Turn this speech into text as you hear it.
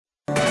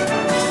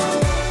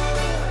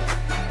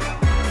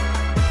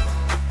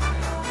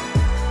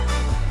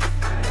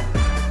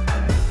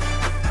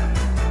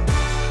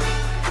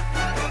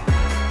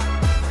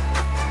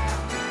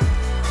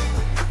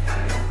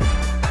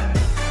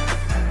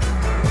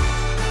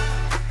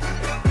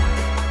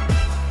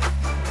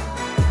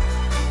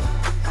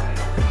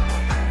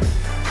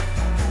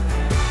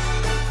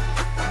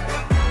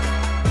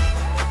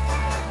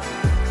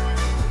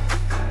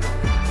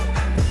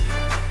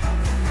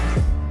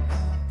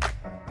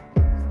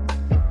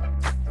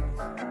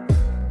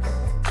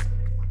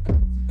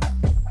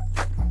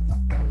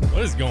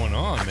What is going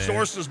on, man?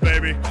 Sources,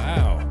 baby.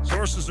 Wow.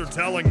 Sources are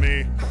telling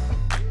me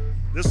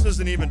this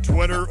isn't even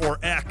Twitter or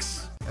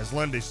X, as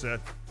Lindy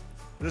said.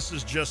 This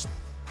is just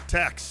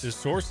text. Just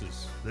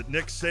sources. That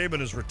Nick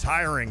Saban is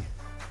retiring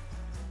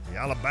the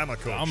Alabama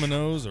coach.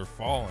 Dominoes are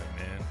falling,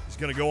 man. He's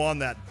going to go on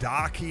that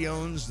dock he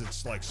owns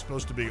that's like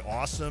supposed to be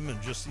awesome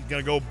and just he's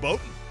going to go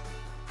boating.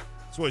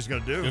 That's what he's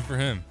going to do. Good for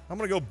him. I'm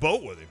going to go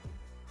boat with him.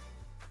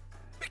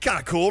 Be kind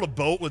of cool to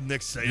boat with Nick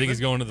Saban. You think he's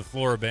going to the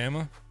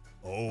Floribama?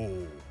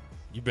 Oh.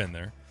 You've been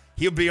there.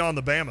 He'll be on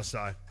the Bama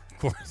side. Of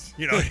course.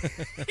 You know,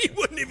 he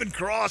wouldn't even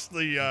cross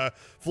the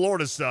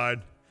Florida side.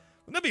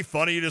 Wouldn't that be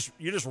funny? You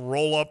just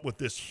roll up with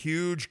this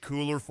huge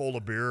cooler full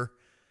of beer.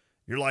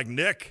 You're like,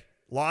 Nick,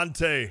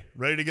 Lante,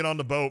 ready to get on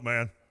the boat,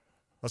 man.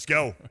 Let's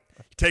go.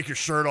 You take your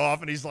shirt off,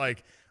 and he's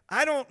like,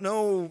 I don't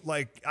know,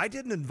 like, I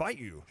didn't invite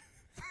you.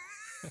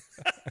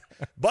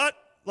 But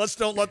let's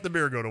don't let the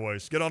beer go to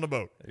waste. Get on the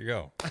boat. There you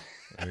go.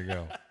 There you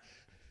go.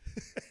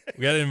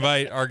 We got to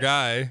invite our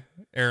guy,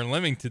 Aaron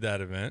Leming, to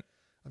that event.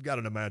 I've got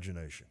an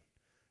imagination.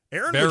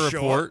 Aaron Bear will show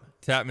Report,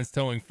 up. Tapman's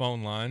Towing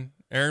phone line.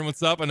 Aaron,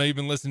 what's up? I know you've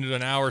been listening to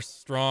an hour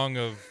strong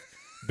of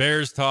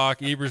Bears talk,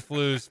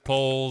 Eberflus,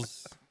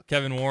 polls,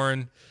 Kevin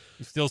Warren.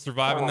 You still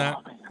surviving that?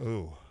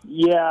 Ooh.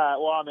 Yeah,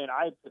 well, I mean,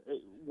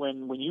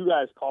 when you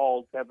guys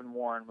called, Kevin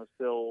Warren was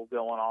still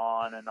going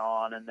on,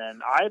 and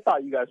then I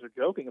thought you guys were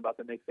joking about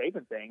the Nick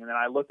Saban thing, and then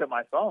I looked at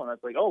my phone, and I was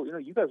like, oh,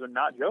 you guys are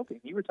not joking.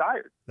 He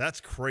retired.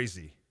 That's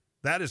crazy.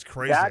 That is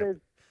crazy. That is.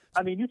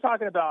 I mean, you're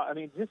talking about. I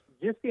mean, just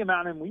the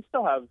amount, and we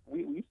still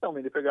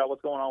need to figure out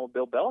what's going on with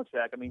Bill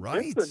Belichick. I mean,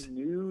 right. Just the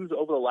news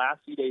over the last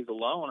few days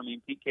alone. I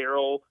mean, Pete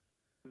Carroll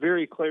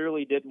very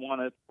clearly didn't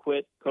want to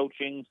quit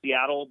coaching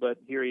Seattle, but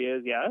here he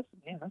is. Yeah,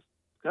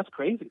 that's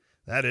crazy.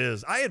 That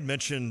is. I had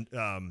mentioned.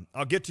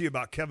 I'll get to you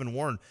about Kevin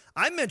Warren.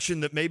 I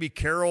mentioned that maybe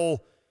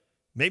Carroll.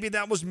 Maybe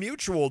that was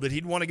mutual, that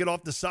he'd want to get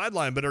off the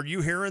sideline. But are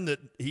you hearing that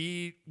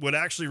he would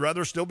actually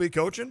rather still be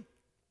coaching?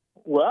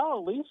 Well,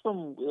 at least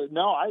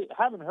I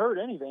haven't heard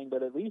anything,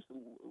 but at least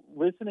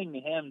listening to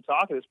him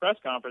talk at his press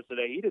conference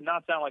today, he did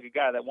not sound like a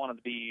guy that wanted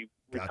to be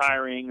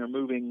retiring or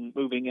moving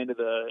into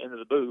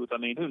the booth. I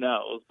mean, who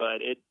knows?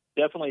 But it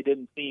definitely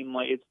didn't seem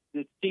like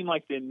it seemed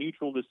like the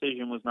mutual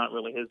decision was not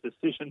really his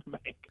decision to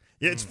make.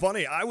 Yeah, it's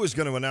funny. I was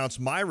going to announce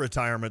my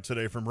retirement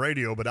today from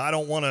radio, but I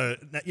don't want to,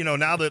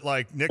 now that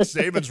like Nick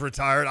Saban's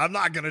retired, I'm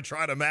not going to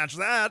try to match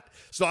that.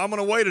 So I'm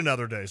going to wait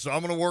another day. So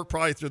I'm going to work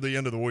probably through the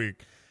end of the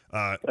week.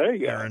 There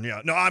you Aaron, go.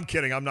 yeah. No, I'm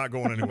kidding. I'm not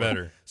going anywhere.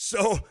 Better.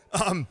 So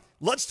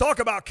let's talk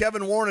about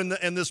Kevin Warren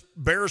and this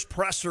Bears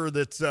presser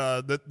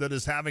that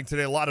is having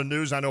today. A lot of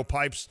news. I know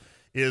Pipes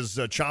is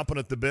chomping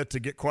at the bit to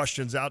get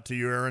questions out to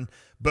you, Aaron.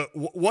 But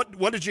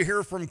what did you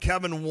hear from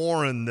Kevin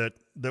Warren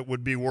that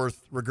would be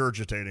worth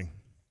regurgitating?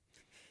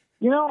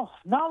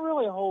 Not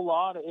really a whole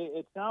lot.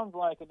 It sounds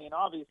like, I mean,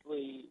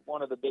 obviously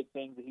one of the big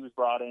things that he was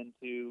brought in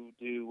to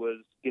do was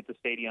get the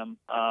stadium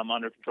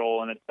under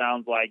control, and it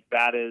sounds like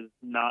that is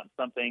not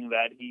something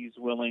that he's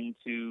willing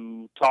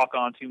to talk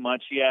on too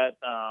much yet.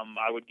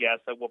 I would guess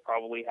that we'll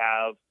probably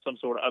have some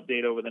sort of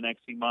update over the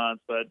next few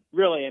months, but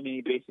really, I mean,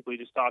 he basically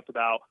just talked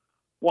about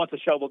once a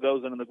shovel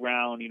goes into the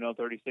ground,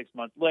 36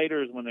 months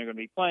later is when they're going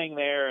to be playing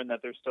there, and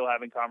that they're still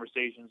having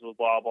conversations with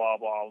blah, blah,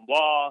 blah,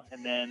 blah.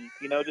 And then,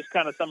 just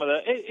kind of some of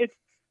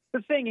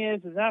the thing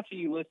is after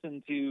you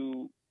listen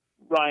to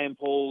Ryan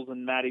Poles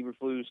and Matt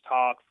Eberflus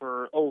talk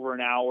for over an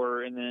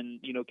hour, and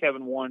then,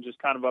 Kevin Warren just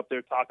kind of up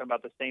there talking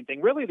about the same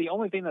thing. Really, the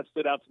only thing that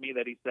stood out to me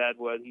that he said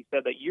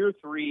that year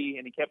 3,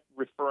 and he kept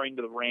referring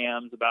to the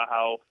Rams about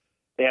how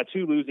they had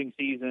 2 losing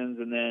seasons,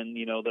 and then,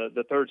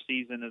 the third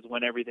season is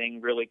when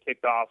everything really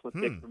kicked off with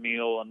Dick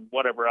Vermeil and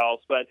whatever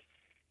else. But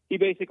he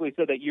basically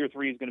said that year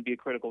 3 is going to be a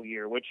critical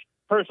year, which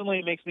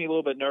personally makes me a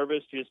little bit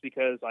nervous just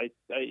because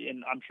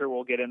and I'm sure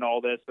we'll get into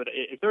all this, but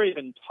if they're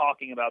even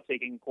talking about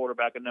taking a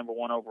quarterback at number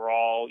 1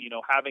 overall,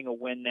 having a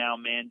win now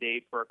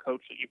mandate for a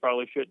coach that you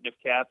probably shouldn't have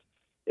kept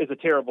is a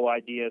terrible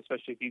idea,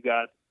 especially if you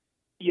got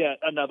yet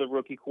another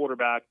rookie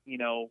quarterback.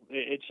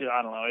 It's just,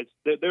 I don't know.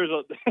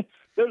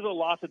 There's a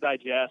lot to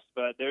digest,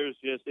 but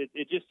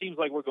it just seems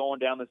like we're going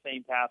down the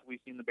same path we've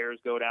seen the Bears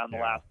go down the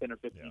last 10 or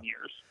 15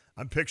 years.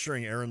 I'm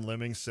picturing Aaron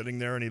Leming sitting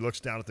there, and he looks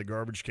down at the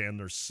garbage can.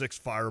 There's 6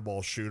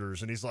 fireball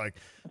shooters, and he's like,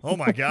 "Oh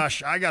my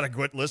gosh, I got to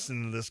quit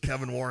listening to this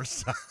Kevin Warren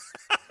stuff."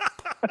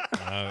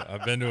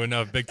 I've been to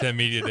enough Big Ten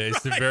Media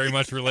Days to very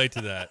much relate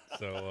to that.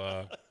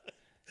 So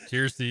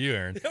cheers to you,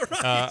 Aaron.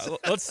 Right.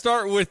 Let's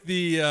start with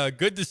the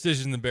good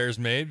decision the Bears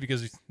made,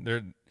 because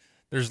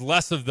there's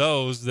less of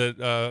those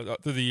that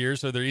through the years,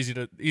 so they're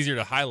easier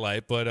to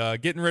highlight. But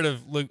getting rid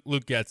of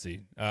Luke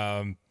Getsy,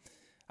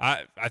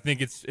 I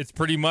think it's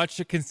pretty much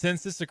a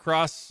consensus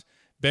across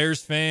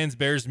Bears fans,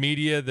 Bears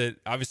media, that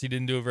obviously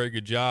didn't do a very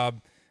good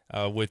job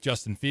with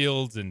Justin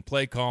Fields and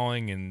play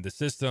calling and the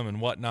system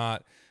and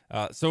whatnot.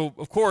 So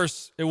of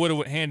course it would have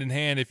went hand in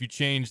hand if you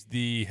changed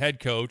the head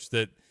coach,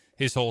 that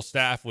his whole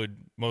staff would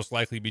most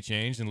likely be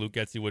changed and Luke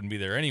Getsy wouldn't be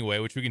there anyway,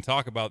 which we can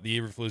talk about the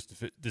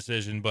Eberflus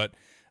decision. But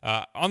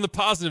on the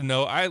positive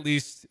note, I, at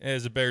least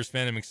as a Bears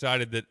fan, am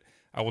excited that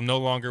I will no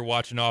longer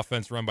watch an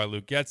offense run by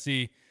Luke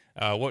Getsy.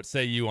 What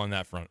say you on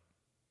that front?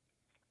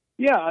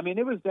 Yeah, I mean,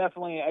 it was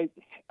definitely.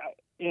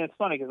 And it's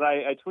funny because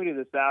I tweeted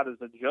this out as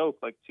a joke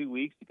like 2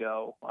 weeks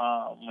ago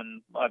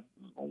when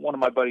one of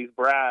my buddies,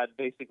 Brad,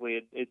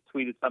 basically it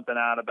tweeted something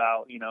out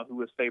about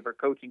who his favorite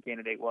coaching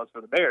candidate was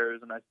for the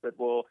Bears, and I said,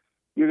 well,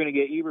 you're going to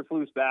get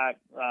Eberflus back.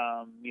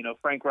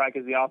 Frank Reich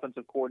is the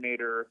offensive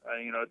coordinator.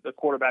 The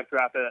quarterback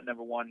drafted at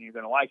number 1, and you're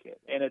going to like it.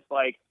 And it's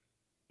like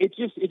it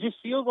just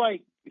feels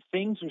like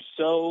things are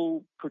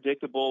so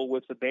predictable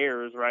with the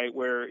Bears, right?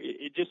 Where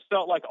it just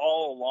felt like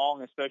all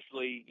along,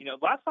 especially,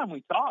 last time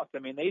we talked, I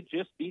mean, they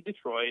just beat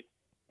Detroit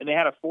and they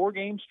had a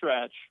 4-game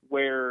stretch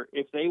where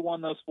if they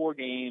won those 4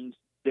 games,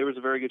 there was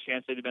a very good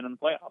chance they'd have been in the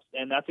playoffs.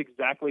 And that's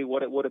exactly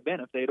what it would have been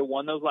if they'd have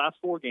won those last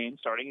 4 games,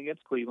 starting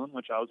against Cleveland,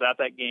 which I was at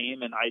that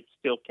game, and I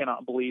still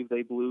cannot believe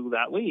they blew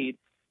that lead,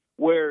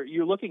 where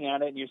you're looking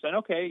at it and you're saying,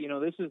 okay,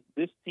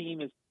 this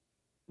team is,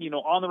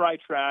 on the right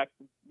track,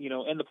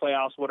 in the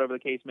playoffs, whatever the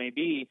case may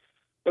be.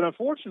 But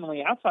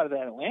unfortunately, outside of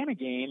that Atlanta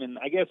game, and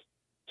I guess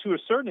to a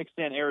certain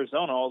extent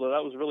Arizona, although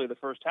that was really the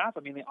first half, I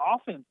mean, the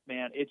offense,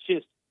 man, it's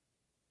just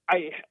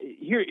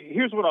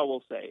here's what I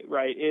will say,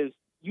 right, is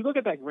you look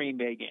at that Green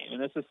Bay game,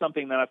 and this is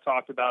something that I've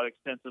talked about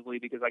extensively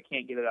because I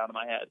can't get it out of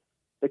my head.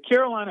 The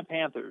Carolina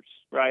Panthers,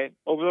 right,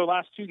 over their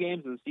last 2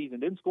 games of the season,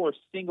 didn't score a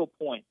single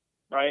point,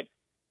 right?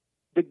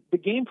 The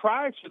game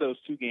prior to those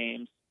 2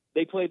 games,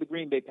 they played the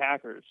Green Bay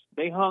Packers.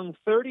 They hung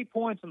 30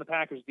 points on the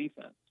Packers'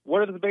 defense.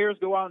 What did the Bears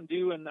go out and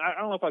do? And I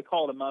don't know if I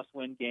call it a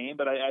must-win game,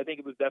 but I think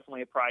it was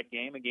definitely a pride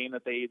game, a game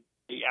that they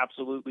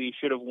absolutely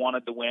should have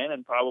wanted to win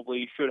and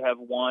probably should have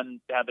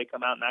won had they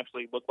come out and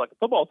actually looked like a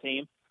football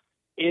team,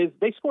 is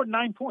they scored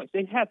 9 points.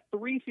 They had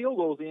 3 field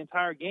goals the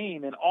entire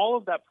game, and all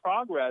of that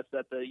progress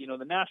that the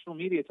national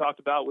media talked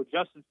about with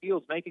Justin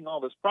Fields making all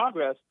this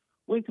progress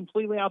went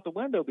completely out the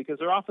window because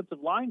their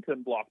offensive line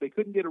couldn't block. They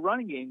couldn't get a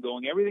running game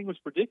going. Everything was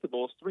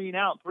predictable. It's 3 and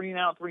out, 3 and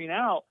out, 3 and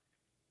out.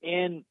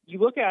 And you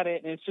look at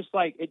it, and it's just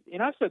like,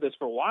 and I've said this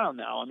for a while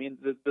now. I mean,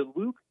 the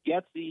Luke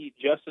Getsy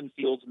Justin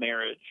Fields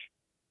marriage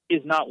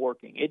is not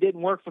working. It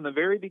didn't work from the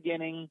very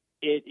beginning.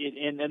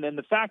 And then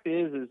the fact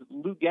is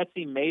Luke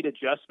Getsy made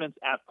adjustments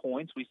at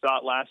points. We saw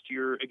it last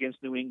year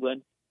against New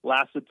England.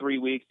 Lasted 3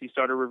 weeks. He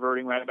started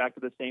reverting right back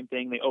to the same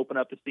thing. They open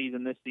up the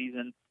season this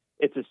season.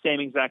 It's the same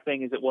exact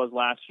thing as it was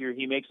last year.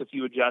 He makes a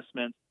few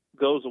adjustments,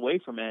 goes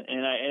away from it.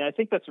 And I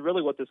think that's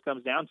really what this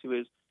comes down to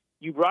is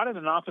you brought in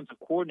an offensive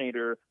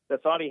coordinator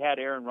that thought he had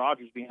Aaron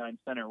Rodgers behind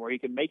center where he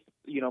could make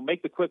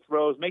the quick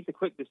throws, make the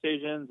quick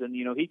decisions, and,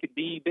 he could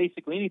be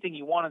basically anything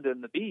you wanted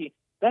him to be.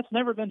 That's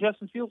never been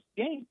Justin Fields'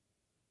 game.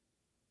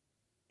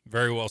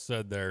 Very well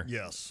said there.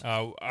 Yes.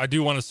 I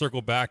do want to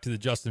circle back to the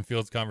Justin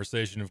Fields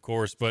conversation, of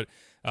course, but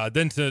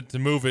then to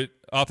move it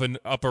up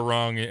a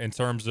rung in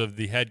terms of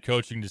the head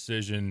coaching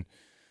decision,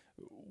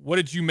 what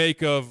did you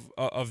make of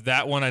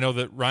that one? I know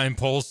that Ryan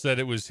Poles said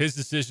it was his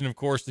decision, of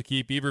course, to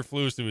keep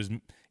Eberflus. It was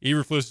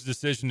Eberflus'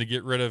 decision to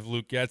get rid of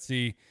Luke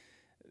Getsy.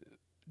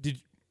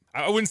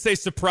 I wouldn't say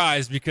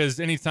surprised because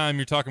anytime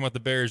you're talking about the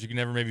Bears, you can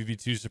never maybe be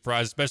too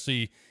surprised,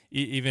 especially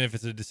even if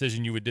it's a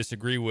decision you would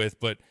disagree with,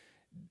 but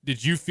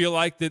did you feel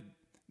like that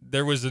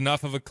there was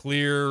enough of a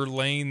clear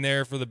lane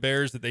there for the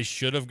Bears that they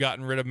should have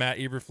gotten rid of Matt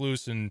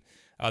Eberflus? And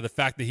the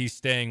fact that he's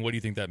staying, what do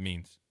you think that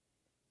means?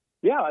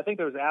 Yeah, I think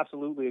there was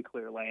absolutely a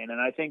clear lane.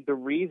 And I think the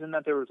reason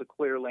that there was a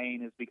clear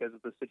lane is because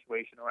of the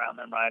situation around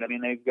them, right? I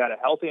mean, they've got a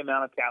healthy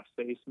amount of cap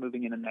space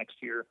moving into next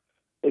year.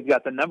 They've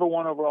got the number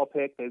 1 overall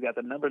pick. They've got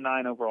the number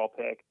 9 overall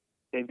pick.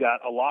 They've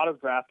got a lot of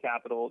draft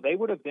capital. They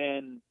would have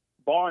been,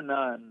 bar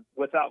none,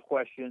 without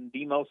question,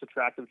 the most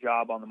attractive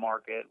job on the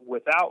market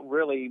without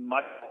really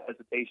much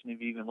hesitation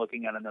of even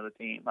looking at another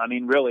team. I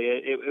mean, really,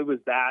 it was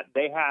that.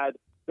 They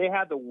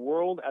had the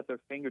world at their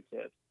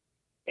fingertips.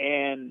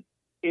 And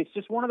it's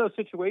just one of those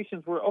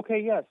situations where, okay,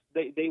 yes,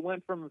 they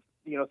went from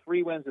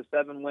 3 wins to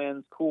 7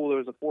 wins. Cool, there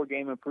was a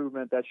 4-game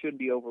improvement that shouldn't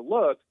be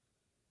overlooked.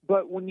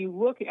 But when you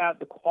look at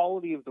the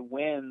quality of the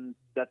wins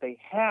that they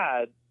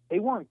had, they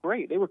weren't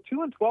great. They were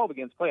 2-12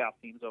 against playoff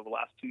teams over the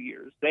last 2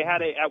 years. They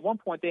had at one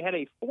point they had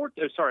it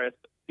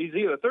was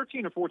either a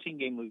 13 or 14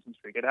 game losing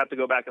streak. I'd have to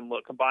go back and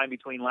look combined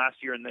between last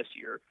year and this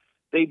year.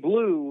 They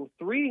blew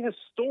 3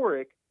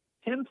 historic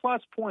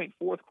 10-plus point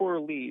fourth quarter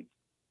leads.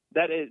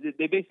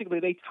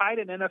 They tied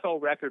an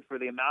NFL record for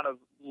the amount of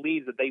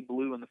leads that they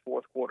blew in the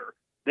fourth quarter.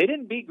 They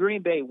didn't beat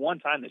Green Bay one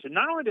time this year.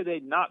 Not only did they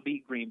not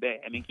beat Green Bay,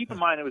 I mean, keep in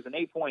mind it was an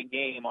 8-point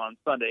game on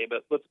Sunday,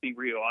 but let's be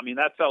real. I mean,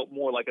 that felt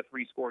more like a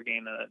 3-score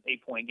game than an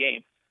 8-point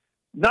game.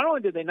 Not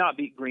only did they not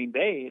beat Green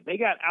Bay, they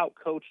got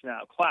out-coached and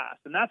outclassed.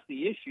 And that's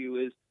the issue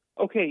is,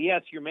 okay,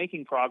 yes, you're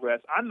making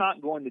progress. I'm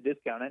not going to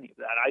discount any of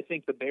that. I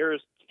think the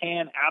Bears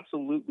can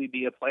absolutely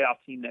be a playoff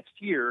team next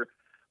year.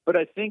 But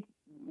I think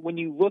when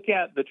you look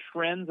at the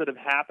trends that have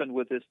happened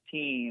with this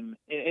team,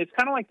 it's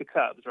kind of like the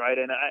Cubs, right?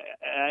 And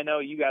I know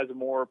you guys are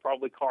more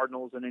probably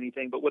Cardinals than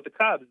anything, but with the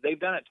Cubs, they've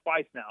done it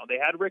twice now. They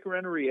had Rick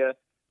Renteria.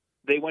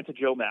 They went to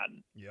Joe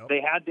Madden. Yep. They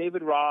had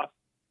David Ross.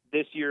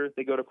 This year,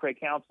 they go to Craig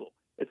Counsell.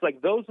 It's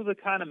like those are the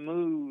kind of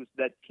moves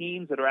that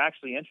teams that are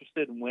actually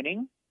interested in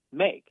winning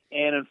make.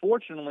 And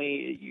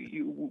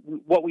unfortunately,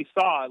 what we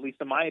saw, at least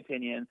in my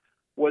opinion,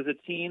 was a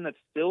team that's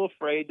still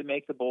afraid to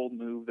make the bold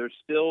move. They're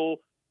still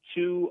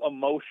too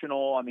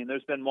emotional. I mean,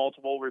 there's been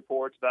multiple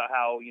reports about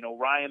how,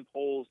 Ryan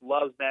Poles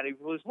loves Matt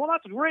Eberflus. Well,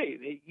 that's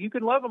great. You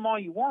can love him all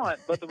you want,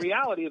 but the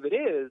reality of it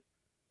is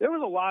there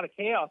was a lot of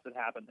chaos that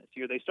happened this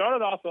year. They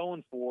started off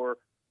 0-4.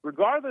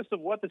 Regardless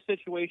of what the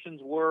situations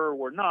were or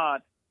were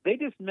not, they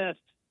dismissed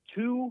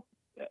 2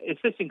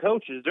 assistant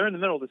coaches during the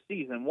middle of the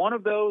season. One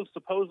of those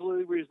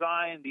supposedly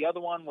resigned. The other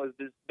one was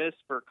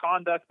dismissed for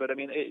conduct. But, I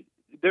mean,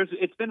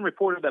 it's been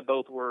reported that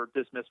both were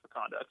dismissed for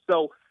conduct.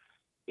 So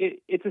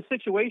it's a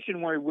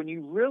situation where when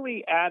you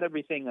really add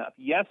everything up,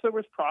 yes, there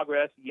was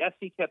progress. Yes,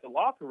 he kept the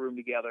locker room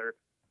together.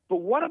 But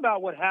what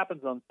about what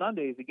happens on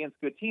Sundays against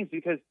good teams?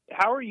 Because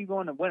how are you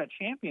going to win a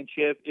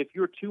championship if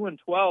you're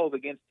 2-12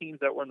 against teams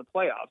that were in the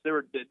playoffs? They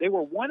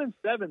were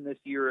 1-7 this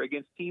year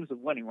against teams with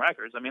winning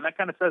records. I mean, that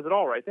kind of says it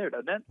all right there,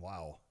 doesn't it?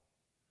 Wow.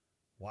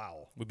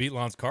 We beat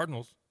Lon's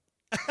Cardinals.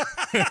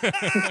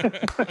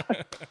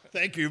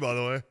 Thank you, by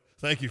the way.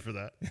 Thank you for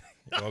that.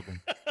 You're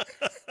welcome.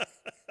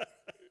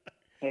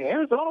 Hey,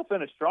 Arizona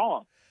finished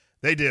strong.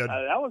 They did.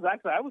 I was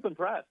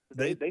impressed.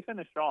 They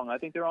finished strong. I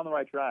think they're on the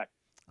right track.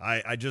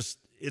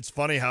 It's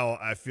funny how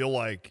I feel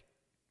like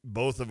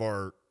both of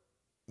our,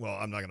 well,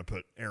 I'm not going to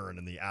put Aaron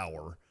in the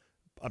hour.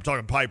 I'm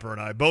talking Piper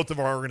and I. Both of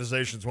our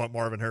organizations want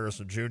Marvin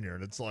Harrison Jr.,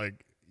 and it's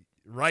like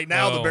right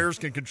now the Bears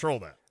can control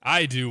that.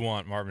 I do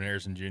want Marvin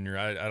Harrison Jr.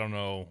 I don't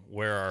know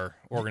where our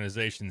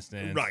organization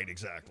stands. Right,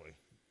 exactly.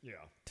 Yeah.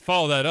 To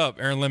follow that up,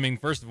 Aaron Leming,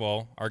 first of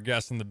all, our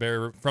guest from the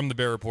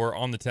Bear Report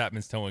on the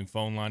Tapman's Towing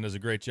phone line, does a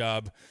great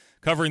job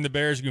covering the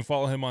Bears. You can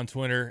follow him on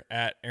Twitter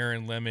at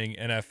Aaron Leming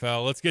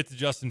NFL. Let's get to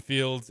Justin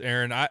Fields.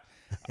 Aaron,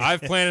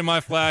 I've planted my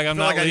flag. I'm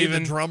not leaving. I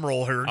need the drum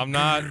roll here. I'm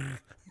not,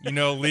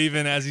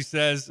 leaving, as he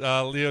says,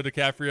 Leo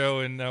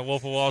DiCaprio in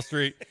Wolf of Wall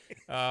Street,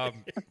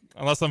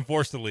 unless I'm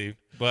forced to leave.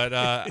 But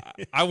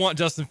I want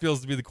Justin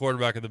Fields to be the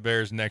quarterback of the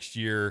Bears next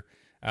year.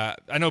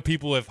 I know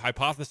people have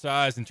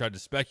hypothesized and tried to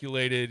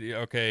speculate it.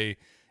 Okay,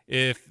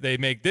 if they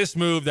make this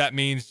move, that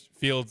means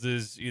Fields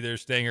is either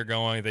staying or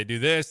going. If they do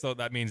this, so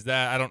that means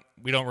that.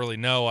 We don't really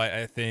know,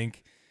 I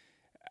think.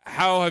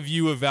 How have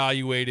you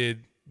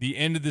evaluated the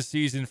end of the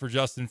season for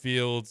Justin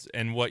Fields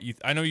and what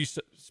I know you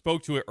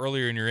spoke to it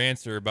earlier in your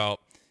answer about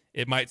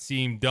it might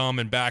seem dumb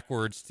and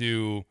backwards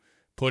to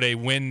put a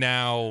win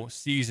now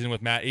season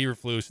with Matt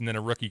Eberflus and then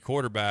a rookie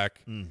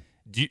quarterback.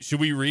 Should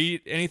we read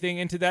anything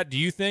into that, do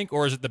you think?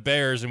 Or is it the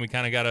Bears and we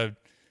kind of got to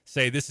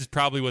say this is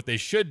probably what they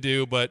should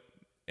do, but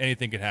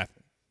anything could happen?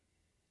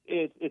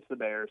 It's the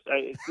Bears.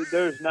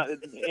 There's not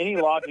any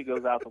logic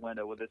goes out the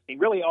window with this team.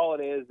 Really, all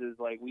it is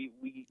like we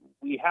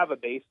have a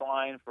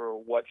baseline for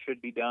what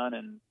should be done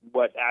and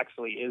what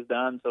actually is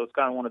done. So it's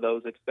kind of one of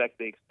those expect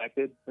the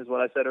expected is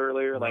what I said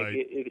earlier. Right. Like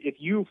if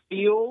you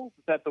feel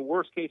that the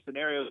worst case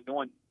scenario is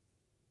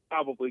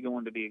probably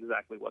going to be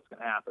exactly what's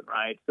going to happen,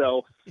 right?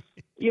 So,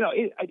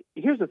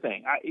 here's the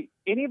thing.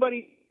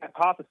 Anybody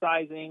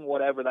hypothesizing,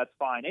 whatever, that's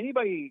fine.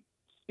 Anybody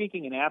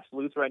speaking in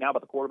absolutes right now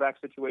about the quarterback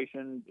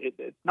situation,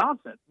 it's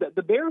nonsense.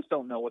 The Bears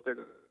don't know what they're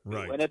going to do.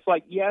 Right. And it's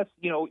like, yes,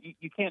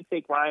 you can't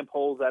take Ryan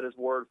Poles at his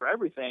word for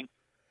everything,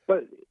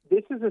 but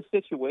this is a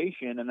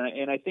situation, and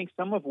I think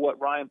some of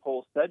what Ryan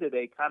Poles said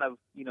today kind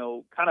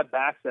of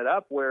backs it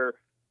up where,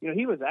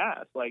 he was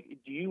asked, like,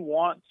 do you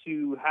want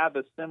to have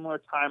a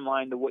similar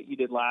timeline to what you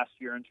did last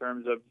year in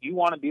terms of do you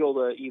want to be able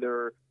to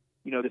either,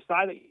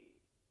 decide that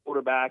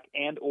quarterback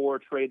and or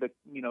trade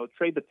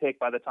the pick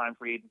by the time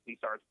free agency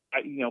starts,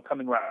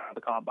 coming right out of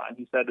the combine.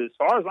 He said, as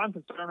far as I'm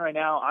concerned right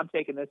now, I'm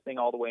taking this thing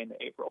all the way into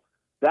April.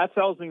 That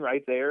tells me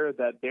right there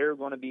that they're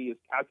going to be as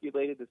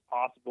calculated as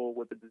possible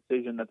with the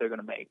decision that they're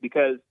going to make.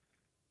 Because,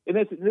 and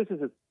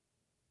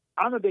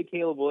I'm a big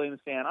Caleb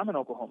Williams fan. I'm an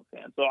Oklahoma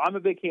fan. So I'm a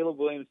big Caleb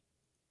Williams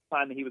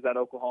time that he was at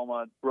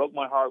Oklahoma. Broke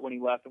my heart when he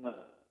left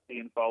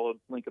and followed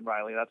Lincoln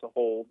Riley. That's a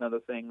whole another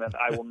thing that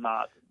I will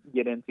not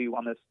get into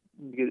on this.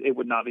 It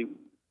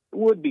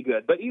would be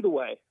good. But either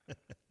way,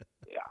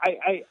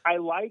 I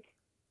like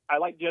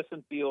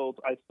Justin Fields.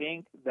 I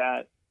think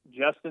that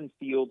Justin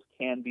Fields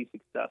can be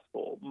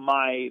successful.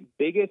 My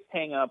biggest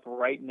hang up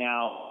right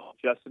now,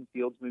 Justin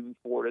Fields moving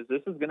forward, is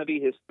this is going to be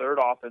his third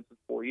offense in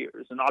 4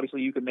 years. And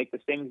obviously you can make the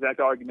same exact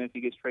argument if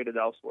he gets traded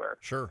elsewhere.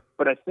 Sure.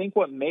 But I think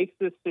what makes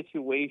this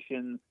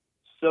situation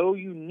so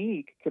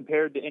unique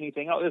compared to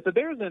anything else, if the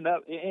Bears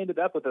ended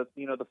up with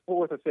the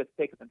fourth or fifth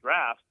pick in the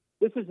draft,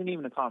 this isn't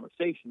even a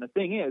conversation. The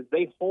thing is,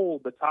 they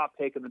hold the top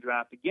pick in the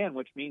draft again,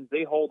 which means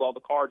they hold all the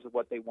cards of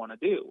what they want to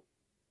do.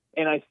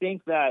 And I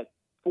think that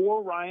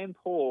for Ryan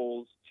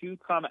Poles to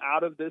come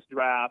out of this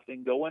draft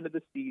and go into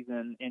the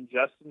season and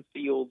Justin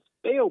Fields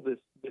fail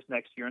this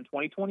next year in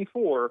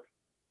 2024,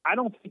 I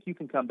don't think you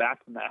can come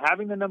back from that.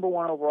 Having the number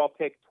one overall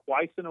pick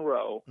twice in a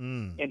row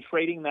and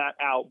trading that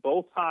out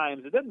both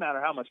times, it doesn't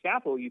matter how much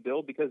capital you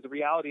build, because the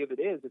reality of it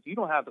is if you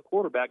don't have the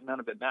quarterback, none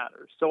of it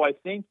matters. So I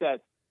think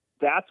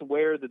that's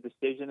where the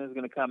decision is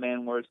going to come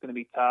in, where it's going to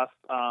be tough.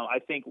 I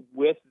think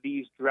with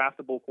these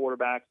draftable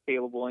quarterbacks,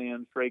 Caleb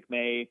Williams, Drake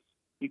May,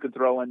 You could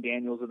throw in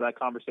Daniels in that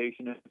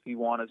conversation if you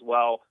want as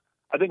well.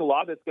 I think a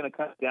lot of it's going to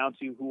come down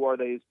to who are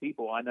these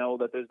people. I know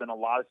that there's been a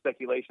lot of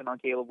speculation on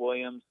Caleb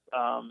Williams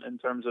in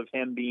terms of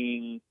him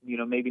being,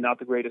 maybe not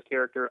the greatest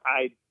character.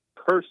 I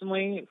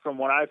personally, from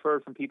what I've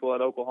heard from people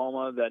at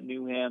Oklahoma that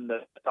knew him,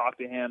 that talked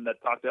to him,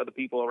 that talked to other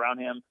people around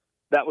him,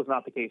 that was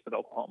not the case at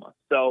Oklahoma.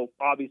 So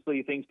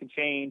obviously things can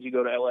change. You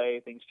go to LA,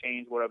 things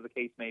change, whatever the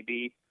case may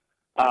be.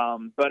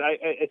 But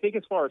I think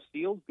as far as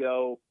Fields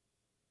go,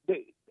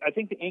 I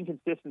think the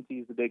inconsistency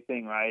is the big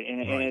thing, right?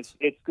 And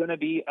it's going to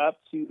be up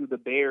to the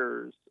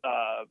Bears,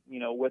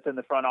 within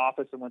the front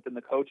office and within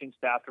the coaching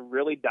staff to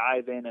really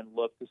dive in and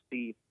look to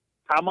see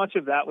how much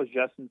of that was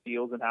Justin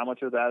Fields and how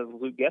much of that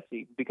is Luke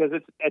Getsy. Because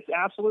it's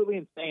absolutely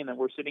insane that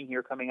we're sitting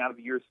here coming out of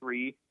year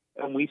 3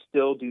 and we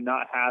still do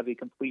not have a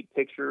complete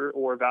picture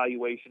or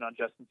evaluation on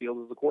Justin Fields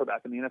as a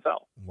quarterback in the NFL.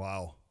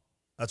 Wow.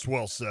 That's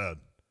well said.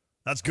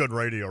 That's good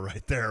radio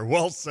right there.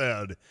 Well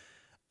said.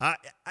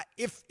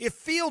 If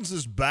Fields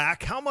is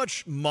back, how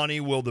much money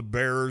will the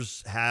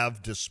Bears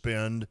have to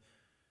spend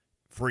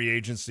free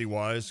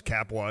agency-wise,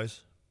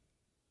 cap-wise?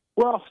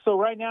 Well, so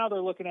right now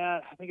they're looking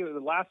at, I think the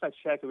last I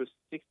checked, it was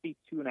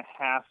 $62.5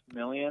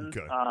 million.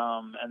 Okay.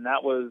 And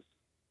that was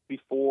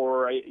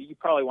before, you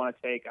probably want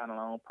to take, I don't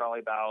know, probably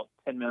about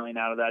 $10 million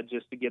out of that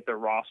just to get their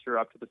roster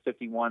up to the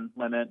 51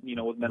 limit,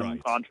 with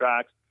minimum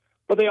contracts.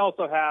 But they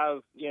also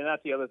have, and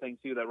that's the other thing,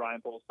 too, that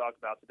Ryan Poles talked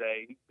about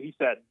today. He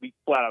flat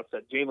out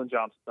said, Jalen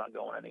Johnson's not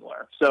going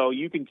anywhere. So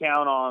you can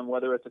count on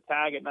whether it's a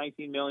tag at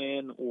 $19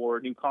 million or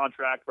a new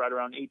contract right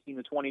around $18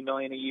 to $20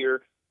 million a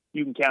year,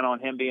 you can count on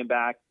him being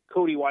back.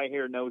 Cody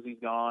Whitehair knows he's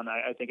gone.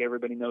 I think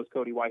everybody knows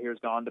Cody Whitehair's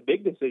gone. The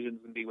big decision is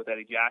going to be with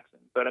Eddie Jackson.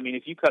 But,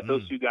 if you cut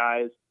those two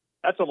guys,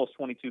 that's almost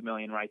 $22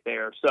 million right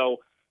there. So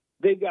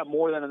they've got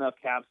more than enough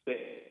cap space.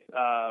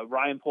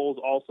 Ryan Poles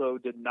also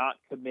did not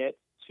commit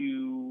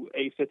to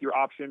a fifth-year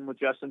option with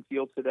Justin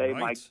Fields today. Right.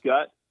 My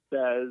gut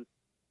says,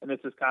 and this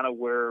is kind of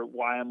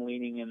why I'm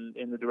leaning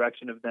in the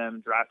direction of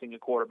them drafting a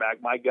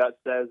quarterback, my gut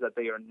says that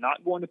they are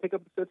not going to pick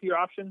up the fifth-year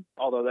option,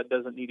 although that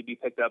doesn't need to be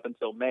picked up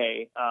until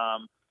May.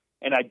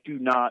 And I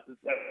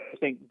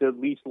think the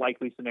least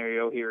likely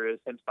scenario here is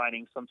him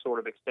signing some sort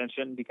of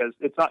extension because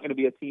it's not going to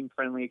be a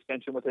team-friendly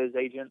extension with his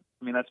agent.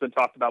 That's been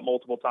talked about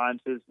multiple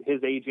times.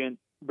 His agent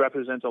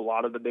represents a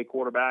lot of the big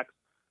quarterbacks.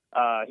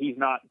 He's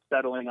not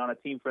settling on a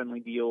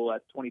team-friendly deal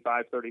at $25,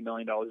 $30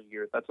 million a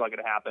year. That's not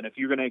going to happen. If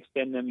you're going to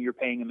extend him, you're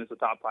paying him as a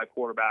top-5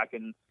 quarterback.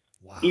 And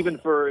even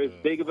for as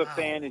big of a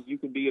fan as you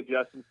can be of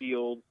Justin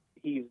Fields,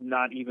 he's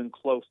not even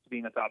close to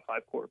being a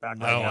top-5 quarterback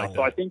right now.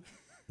 So I think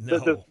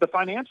the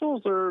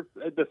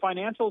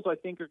financials I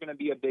think are going to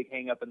be a big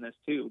hang-up in this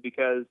too,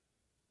 because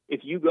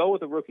if you go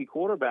with a rookie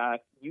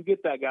quarterback, you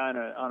get that guy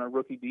on a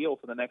rookie deal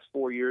for the next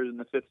 4 years in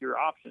the fifth-year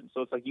option.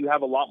 So it's like you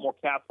have a lot more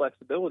cap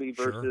flexibility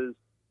versus.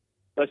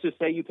 Let's just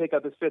say you pick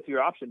up his fifth-year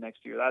option next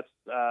year. That's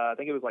I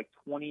think it was like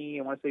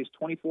 $24,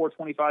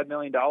 $25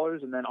 million,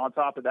 and then on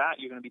top of that,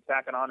 you're going to be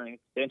tacking on an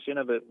extension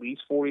of at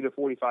least $40 to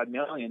 $45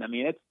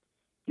 million.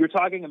 You're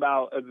talking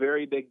about a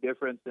very big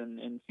difference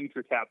in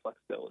future cap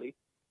flexibility.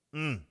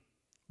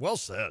 Well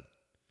said.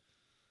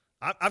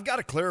 I've got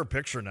a clearer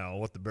picture now of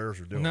what the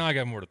Bears are doing. Now I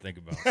got more to think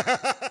about.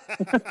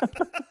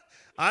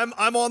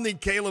 I'm on the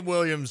Caleb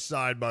Williams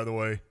side, by the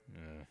way.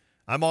 Yeah.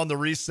 I'm on the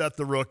reset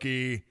the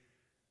rookie.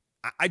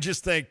 I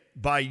just think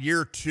by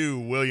year 2,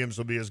 Williams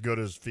will be as good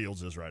as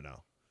Fields is right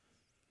now.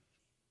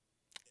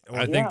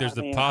 I think there's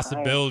the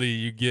possibility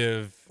you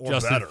give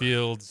Justin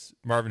Fields,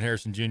 Marvin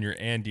Harrison Jr.,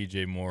 and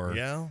DJ Moore.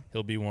 Yeah.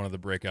 He'll be one of the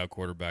breakout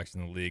quarterbacks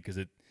in the league. As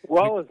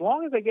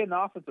long as they get an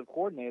offensive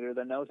coordinator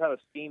that knows how to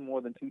scheme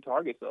more than 2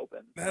 targets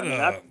open.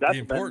 That's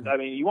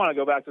important. You want to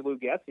go back to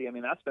Luke Getsy.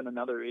 That's been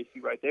another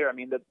issue right there.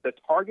 The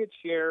target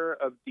share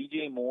of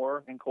DJ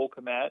Moore and Cole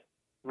Kmet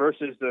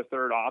versus the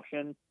third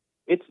option,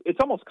 it's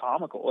almost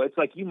comical. It's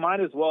like you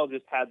might as well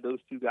just had those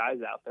 2 guys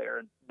out there,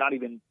 and not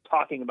even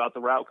talking about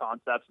the route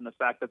concepts and the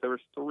fact that there was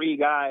 3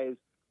 guys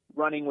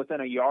running within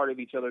a yard of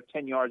each other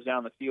 10 yards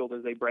down the field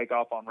as they break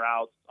off on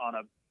routes on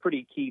a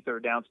pretty key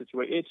third down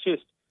situation. It's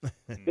just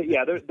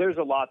there's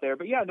a lot there.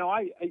 But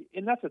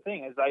and that's the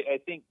thing is I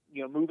think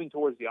moving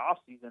towards the off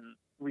season,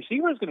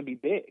 receiver is going to be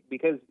big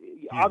because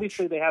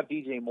obviously they have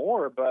DJ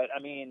Moore, but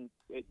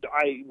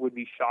I would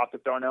be shocked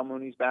if Darnell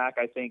Mooney's back.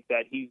 I think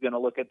that he's going to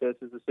look at this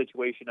as a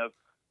situation of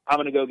I'm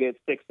going to go get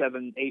 $6,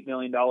 $7, $8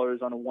 million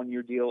on a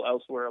 1-year deal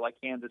elsewhere like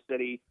Kansas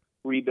City,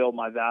 rebuild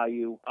my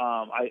value.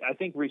 I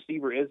think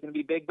receiver is going to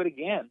be big, but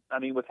again,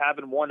 with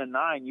having 1 and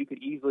 9, you could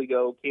easily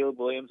go Caleb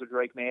Williams or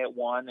Drake May at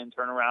 1 and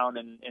turn around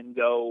and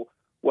go.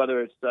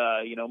 Whether it's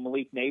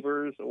Malik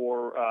Neighbors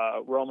or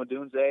Roma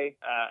Dunze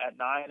at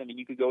 9,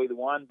 you could go either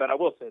one. But I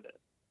will say this,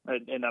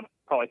 and I'm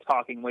probably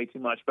talking way too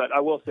much, but I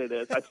will say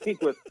this: I think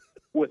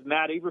with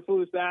Matt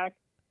Eberflus back,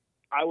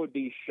 I would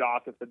be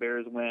shocked if the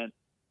Bears went.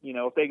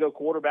 If they go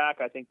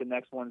quarterback, I think the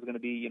next one's going to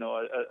be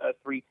a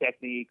 3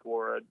 technique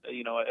or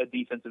a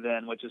defensive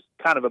end, which is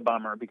kind of a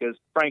bummer because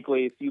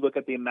frankly, if you look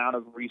at the amount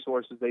of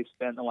resources they've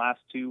spent in the last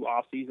 2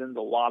 off seasons, a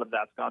lot of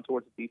that's gone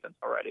towards the defense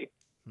already.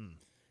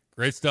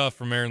 Great stuff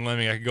from Aaron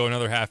Leming. I could go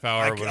another half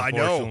hour, but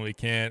unfortunately we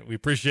can't. We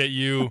appreciate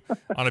you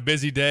on a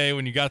busy day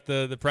when you got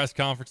the press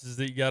conferences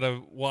that you got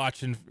to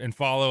watch and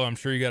follow. I'm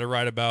sure you got to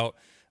write about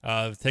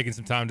taking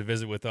some time to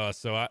visit with us.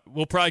 So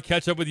we'll probably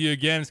catch up with you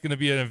again. It's going to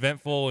be an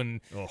eventful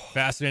and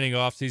fascinating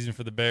offseason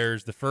for the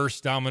Bears. The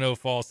first domino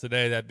falls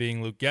today, that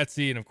being Luke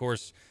Getsy, and, of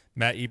course,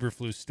 Matt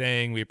Eberflus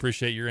staying. We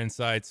appreciate your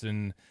insights,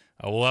 and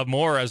we'll have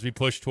more as we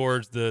push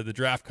towards the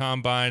draft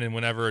combine and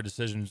whenever a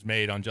decision is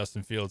made on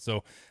Justin Fields.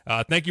 So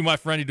thank you, my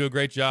friend. You do a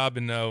great job,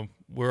 and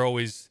we're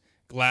always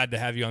glad to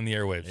have you on the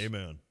airwaves.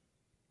 Amen.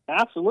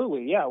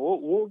 Absolutely, yeah.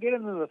 We'll get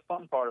into the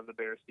fun part of the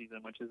Bears season,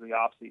 which is the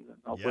off season.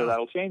 Hopefully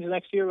that'll change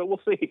next year, but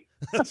we'll see.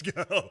 Let's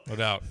go. No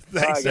doubt.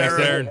 Thanks,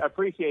 Aaron. I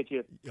appreciate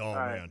you. Oh,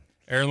 man.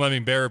 Aaron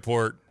Leming, Bear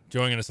Report,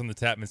 joining us on the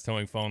Tapman's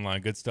Towing phone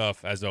line. Good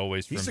stuff, as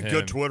always, from him. He's a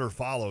good Twitter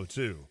follow,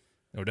 too.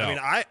 No doubt. I mean,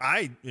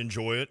 I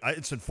enjoy it.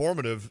 It's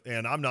informative,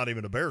 and I'm not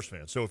even a Bears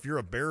fan. So if you're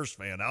a Bears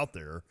fan out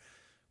there,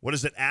 what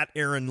is it, at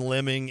Aaron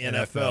Leming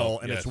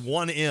NFL, and yes. it's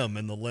one M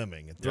in the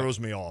Lemming. It throws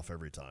me off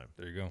every time.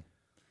 There you go.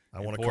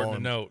 I want to call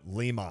him note.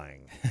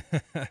 Leming.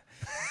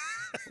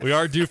 We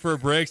are due for a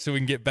break, so we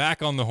can get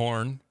back on the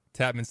horn.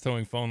 Tapman's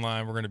Towing phone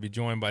line. We're going to be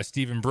joined by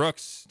Stephen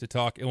Brooks to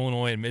talk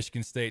Illinois and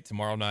Michigan State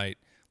tomorrow night.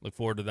 Look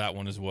forward to that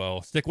one as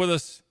well. Stick with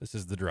us. This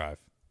is The Drive.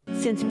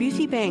 Since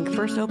Busey Bank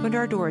first opened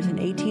our doors in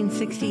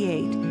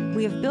 1868,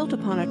 we have built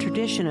upon a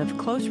tradition of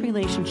close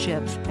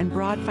relationships and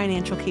broad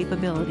financial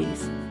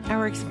capabilities.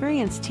 Our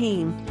experienced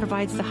team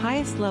provides the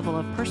highest level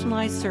of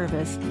personalized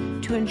service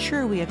to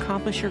ensure we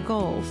accomplish your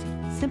goals,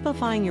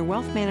 simplifying your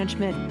wealth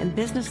management and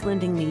business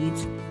lending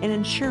needs and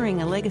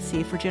ensuring a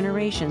legacy for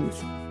generations.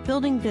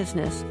 Building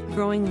business,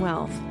 growing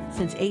wealth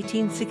since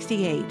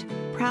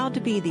 1868. Proud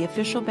to be the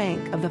official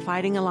bank of the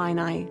Fighting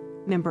Illini.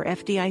 Member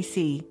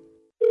FDIC.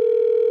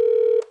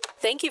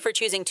 Thank you for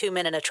choosing 2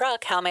 Men in a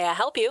Truck. How may I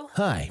help you?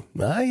 Hi,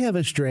 I have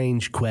a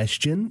strange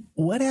question.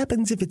 What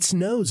happens if it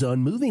snows on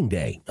moving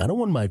day? I don't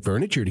want my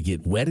furniture to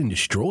get wet and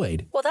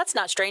destroyed. Well, that's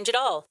not strange at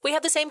all. We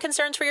have the same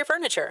concerns for your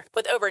furniture.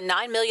 With over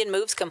 9 million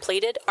moves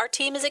completed, our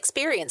team is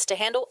experienced to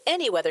handle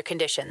any weather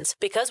conditions.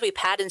 Because we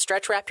pad and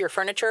stretch wrap your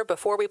furniture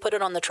before we put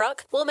it on the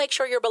truck, we'll make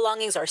sure your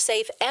belongings are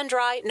safe and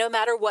dry no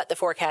matter what the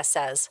forecast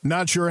says.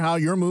 Not sure how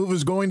your move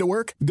is going to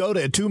work? Go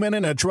to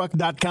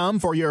 2meninatruck.com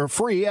for your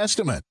free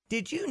estimate.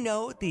 Did you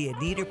know the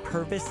Anita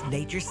Purvis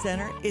Nature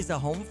Center is a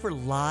home for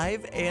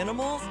live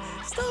animals?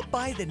 Stop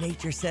by the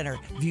Nature Center.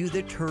 View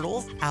the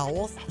turtles,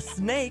 owls,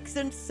 snakes,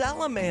 and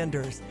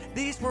salamanders.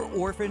 These were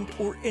orphaned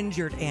or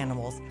injured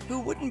animals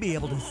who wouldn't be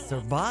able to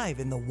survive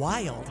in the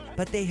wild,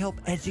 but they help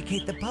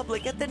educate the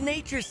public at the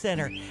Nature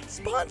Center.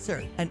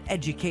 Sponsor an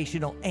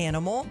educational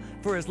animal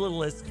for as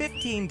little as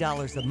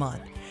 $15 a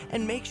month.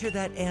 And make sure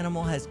that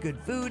animal has good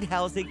food,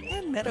 housing,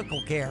 and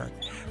medical care.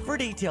 For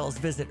details,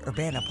 visit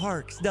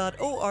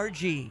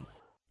urbanaparks.org.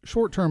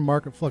 Short-term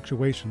market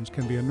fluctuations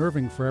can be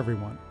unnerving for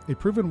everyone. A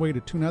proven way to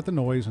tune out the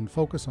noise and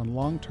focus on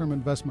long-term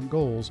investment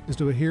goals is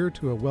to adhere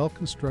to a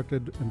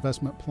well-constructed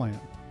investment plan.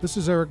 This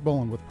is Eric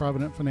Bowen with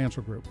Provident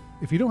Financial Group.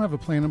 If you don't have a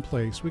plan in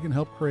place, we can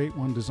help create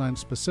one designed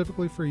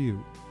specifically for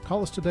you.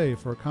 Call us today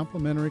for a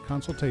complimentary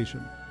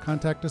consultation.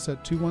 Contact us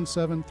at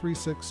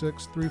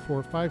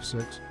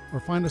 217-366-3456 or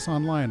find us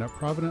online at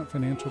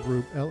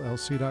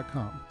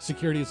providentfinancialgroupllc.com.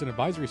 Securities and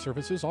advisory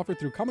services offered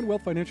through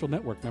Commonwealth Financial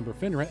Network, member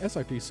FINRA,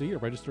 SIPC, a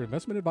registered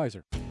investment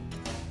advisor.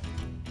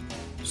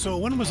 So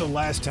when was the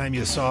last time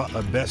you saw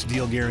a best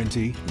deal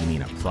guarantee? You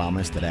mean a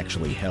promise that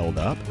actually held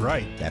up?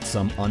 Right. That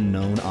some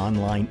unknown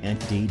online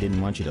entity didn't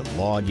want you to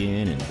log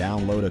in and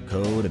download a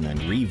code and then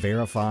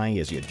re-verify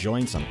as you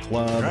join some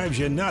club. Drives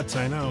you nuts,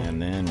 I know.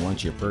 And then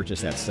once you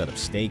purchase that set of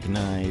steak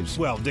knives...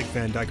 Well, Dick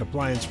Van Dyke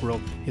Appliance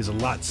World is a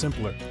lot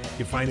simpler.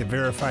 You find a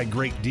verified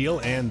great deal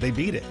and they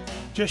beat it.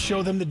 Just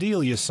show them the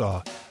deal you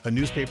saw. A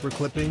newspaper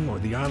clipping or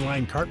the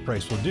online cart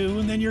price will do,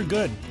 and then you're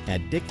good.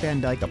 At Dick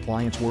Van Dyke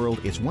Appliance World,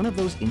 it's one of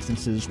those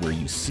instances where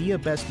you see a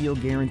best deal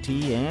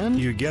guarantee and...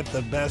 you get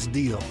the best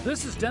deal.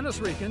 This is Dennis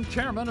Reekin,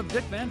 chairman of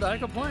Dick Van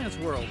Dyke Appliance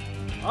World.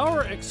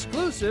 Our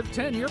exclusive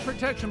 10-year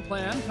protection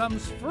plan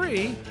comes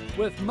free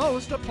with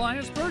most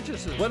appliance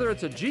purchases. Whether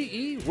it's a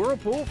GE,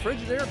 Whirlpool,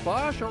 Frigidaire,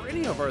 Bosch, or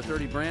any of our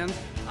 30 brands,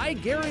 I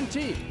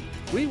guarantee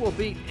we will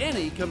beat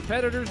any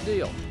competitor's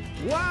deal.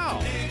 Wow!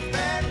 Dick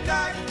Van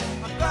Dyke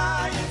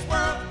Appliance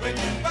World. When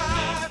you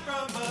buy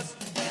from us,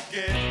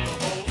 you get the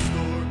whole store.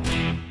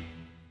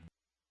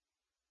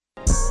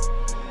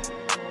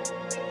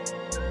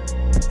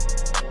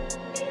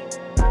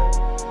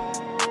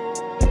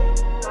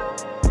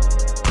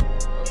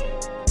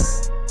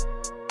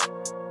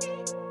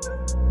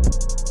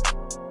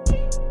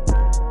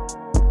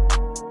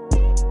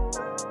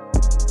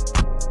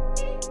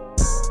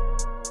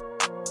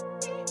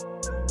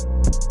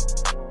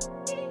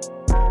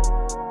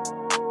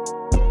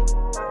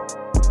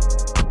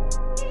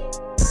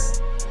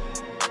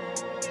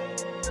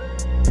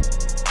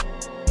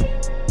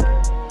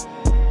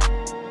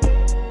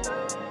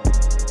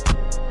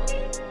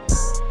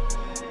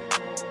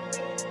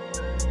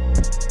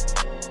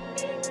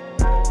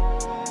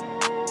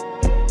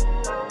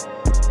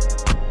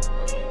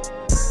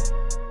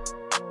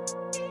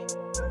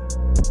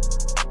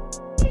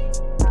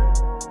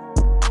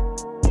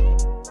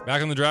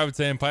 Back on the drive with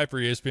Sam Piper,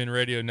 ESPN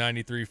Radio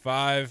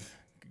 93.5.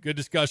 Good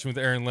discussion with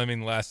Aaron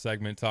Leming last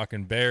segment,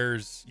 talking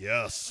Bears.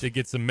 Yes. To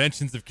get some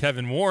mentions of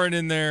Kevin Warren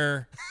in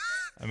there.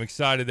 I'm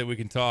excited that we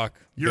can talk.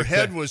 Your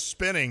head was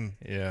spinning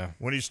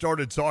when he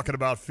started talking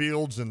about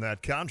Fields and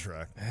that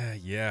contract.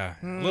 Yeah,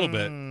 a little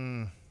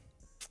bit.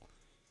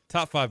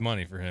 Top 5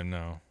 money for him,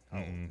 no. Oh,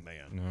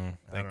 man. No,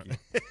 thank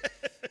you.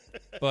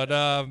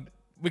 But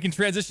we can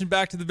transition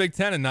back to the Big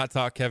Ten and not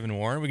talk Kevin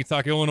Warren. We can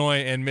talk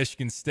Illinois and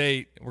Michigan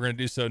State. We're going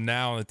to do so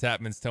now on the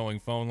Tapman's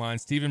Towing phone line.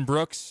 Stephen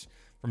Brooks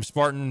from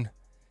Spartan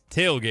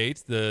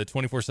Tailgate, the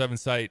 24/7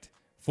 site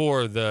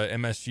for the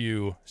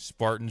MSU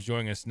Spartans,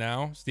 joining us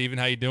now. Stephen,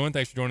 how you doing?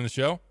 Thanks for joining the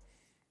show.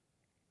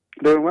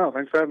 Doing well.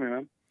 Thanks for having me,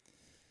 man.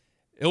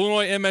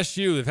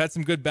 Illinois-MSU, they've had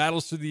some good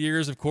battles through the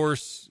years. Of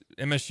course,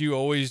 MSU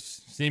always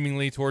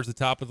seemingly towards the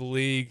top of the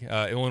league.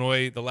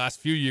 Illinois, the last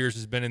few years,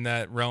 has been in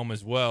that realm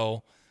as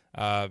well.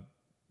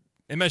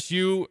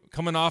 MSU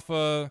coming off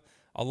a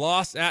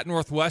loss at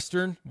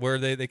Northwestern where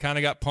they kind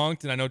of got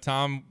punked, and I know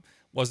Tom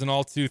wasn't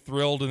all too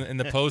thrilled in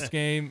the post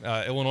game.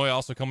 Illinois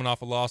also coming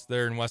off a loss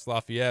there in West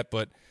Lafayette,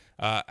 but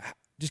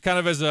just kind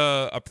of as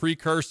a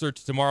precursor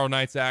to tomorrow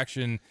night's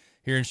action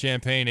here in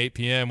Champaign, 8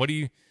 p.m. What do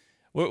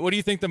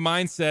you think the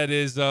mindset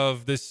is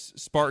of this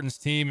Spartans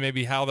team?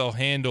 Maybe how they'll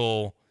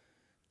handle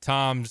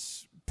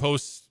Tom's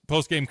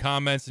post game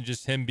comments and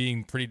just him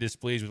being pretty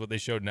displeased with what they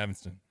showed in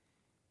Evanston.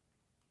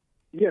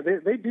 Yeah,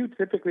 they do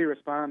typically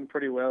respond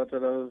pretty well to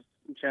those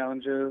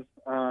challenges.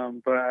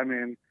 But I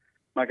mean,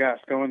 my gosh,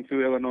 going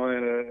to Illinois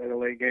at a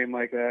late game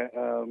like that,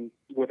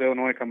 with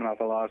Illinois coming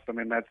off a loss, I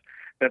mean,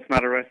 that's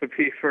not a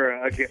recipe for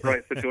a get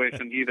right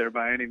situation either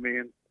by any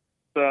means.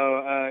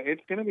 So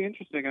it's going to be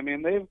interesting. I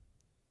mean,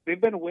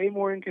 they've been way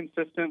more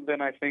inconsistent than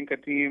I think a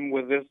team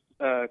with this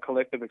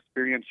collective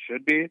experience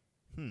should be.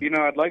 You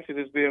know, I'd like to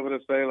just be able to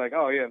say like,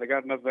 oh yeah, they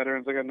got enough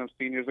veterans, they got enough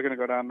seniors, they're going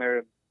to go down there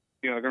and,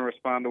 you know, they're going to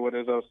respond to what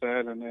Izzo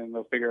said, and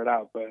they'll figure it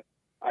out. But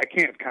I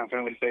can't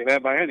confidently say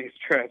that by any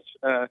stretch.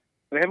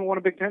 They haven't won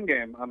a Big Ten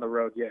game on the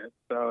road yet.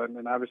 So,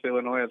 and obviously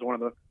Illinois is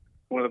one of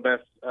the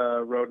best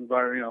road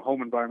environment,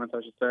 home environments,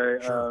 I should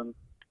say,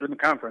 in the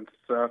conference.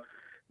 So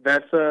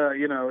that's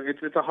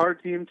it's a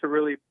hard team to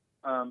really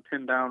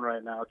pin down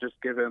right now, just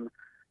given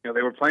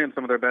they were playing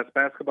some of their best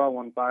basketball,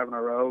 won 5 in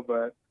a row,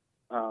 but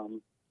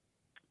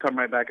come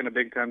right back into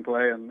Big Ten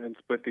play and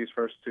split these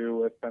first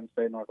 2 with Penn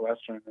State and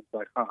Northwestern. It's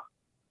like,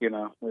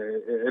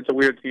 it's a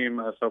weird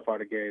team so far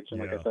to gauge. And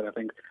like I said, I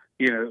think,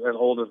 as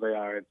old as they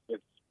are,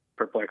 it's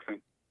perplexing.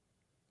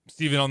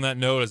 Stephen, on that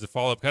note, as a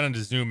follow-up, kind of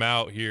to zoom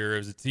out here,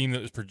 as a team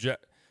that was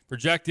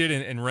projected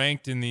and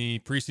ranked in the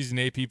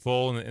preseason AP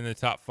poll in the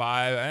top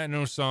 5, I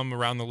know some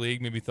around the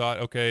league maybe thought,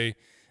 okay,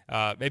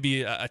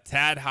 maybe a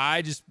tad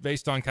high just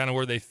based on kind of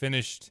where they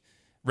finished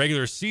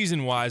regular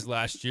season-wise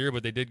last year,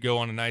 but they did go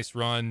on a nice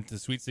run to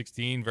Sweet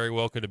 16, very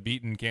well could have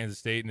beaten Kansas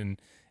State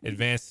and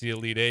advanced to the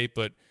Elite 8,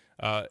 but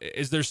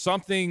is there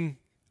something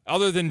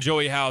other than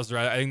Joey Hauser?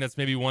 I think that's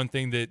maybe one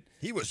thing that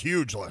he was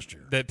huge last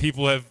year that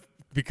people have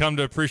become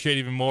to appreciate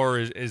even more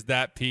is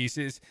that piece.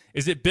 Is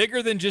it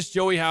bigger than just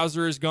Joey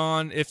Hauser is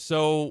gone? If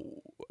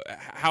so,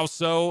 how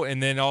so?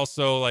 And then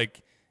also,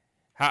 like,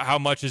 how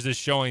much is this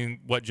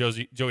showing what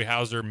Joey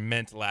Hauser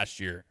meant last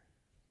year?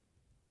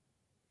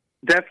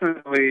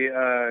 Definitely,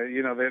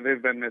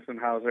 they've been missing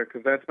Hauser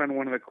because that's been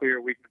one of the clear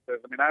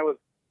weaknesses. I mean,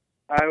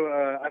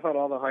 I thought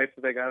all the hype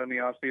that they got in the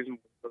offseason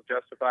was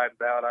justified and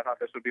valid. I thought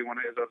this would be one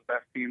of Izzo's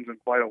best teams in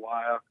quite a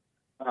while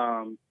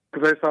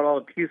because I thought all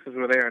the pieces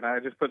were there, and I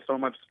just put so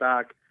much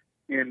stock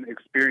in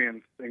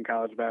experience in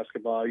college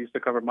basketball. I used to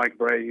cover Mike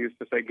Bray. He used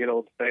to say, "Get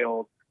old, stay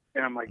old,"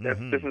 and I'm like, this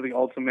is the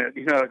ultimate,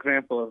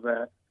 example of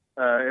that.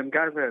 And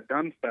guys that have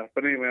done stuff.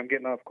 But anyway, I'm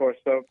getting off course.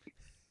 So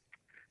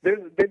they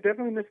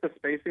definitely missed the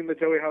spacing that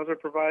Joey Hauser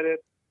provided.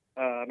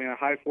 I mean, a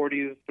high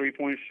 40s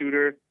 3-point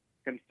shooter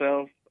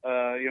himself.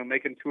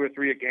 Making 2 or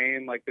 3 a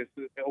game like this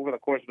over the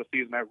course of a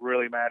season, that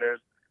really matters.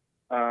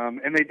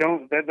 And they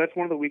don't. That's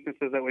one of the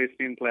weaknesses that we've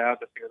seen play out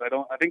this year.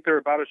 I think they're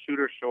about a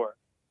shooter short.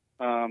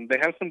 They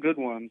have some good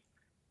ones,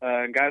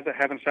 and guys that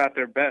haven't shot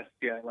their best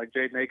yet. Like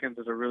Jaden Akins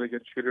is a really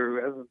good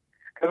shooter who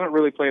hasn't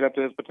really played up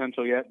to his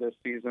potential yet this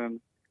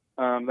season.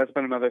 That's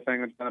been another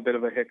thing that's been a bit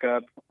of a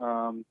hiccup.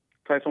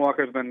 Tyson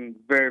Walker's been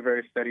very,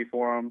 very steady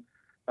for him.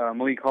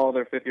 Malik Hall,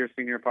 their 5th-year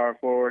senior power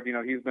forward,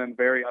 he's been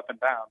very up and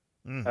down.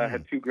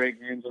 Had 2 great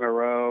games in a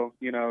row,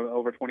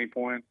 over 20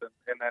 points,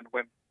 and then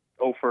went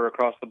 0 for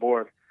across the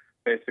board,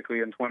 basically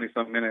in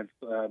 20-some minutes,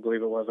 I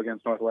believe it was,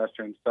 against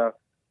Northwestern. So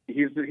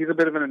he's a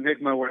bit of an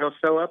enigma where he'll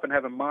show up and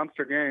have a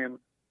monster game,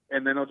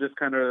 and then he'll just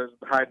kind of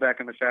hide back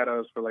in the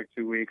shadows for like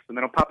 2 weeks, and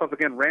then he'll pop up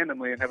again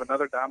randomly and have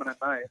another dominant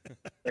night,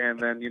 and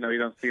then, you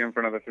don't see him for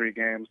another 3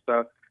 games.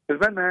 So there's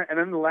been that, and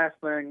then the last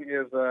thing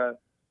is the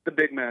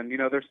big men.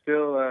 They're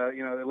still,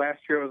 last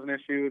year was an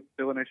issue. It's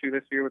still an issue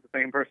this year with the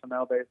same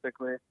personnel,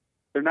 basically.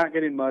 They're not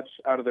getting much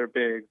out of their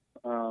bigs,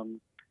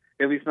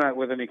 at least not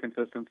with any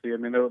consistency. I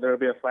mean, there'll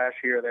be a flash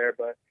here or there,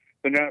 but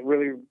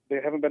they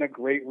haven't been a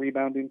great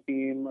rebounding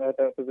team at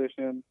that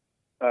position.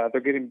 They're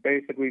getting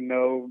basically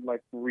no,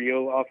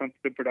 real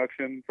offensive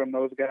production from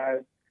those guys.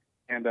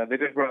 And they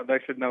just brought, I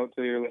should note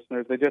to your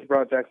listeners, they just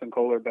brought Jackson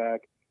Kohler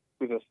back,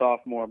 who's a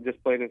sophomore,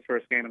 just played his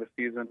first game of the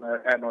season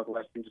at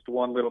Northwestern, just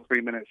one little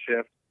 3-minute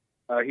shift.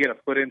 He had a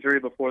foot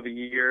injury before the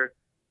year,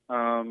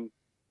 and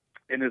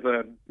is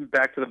a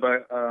back to the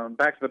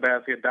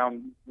basket,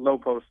 down low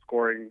post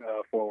scoring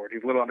forward.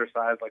 He's a little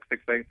undersized, like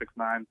 6'8",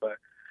 6'9", but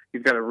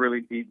he's got a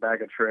really deep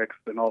bag of tricks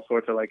and all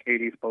sorts of like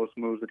 80s post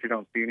moves that you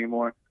don't see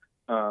anymore.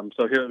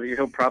 So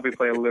he'll probably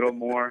play a little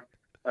more.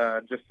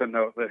 Just to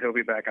note that he'll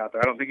be back out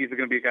there. I don't think he's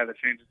going to be a guy that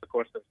changes the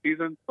course of the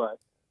season, but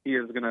he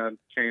is going to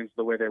change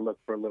the way they look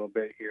for a little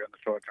bit here in the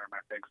short term, I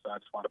think. So I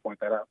just want to point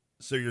that out.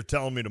 So you're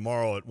telling me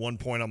tomorrow at one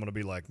point I'm going to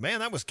be like,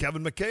 man, that was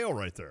Kevin McHale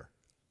right there.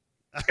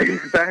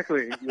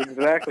 Exactly.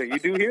 You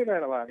do hear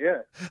that a lot, yeah.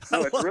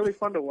 No, it's really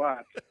fun to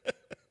watch.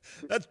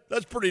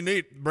 That's pretty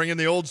neat, bringing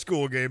the old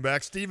school game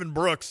back. Stephen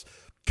Brooks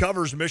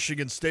covers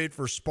Michigan State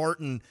for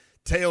Spartan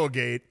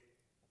Tailgate.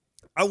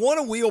 I want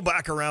to wheel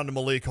back around to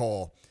Malik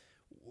Hall.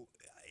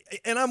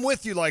 And I'm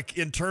with you, like,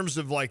 in terms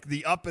of, like,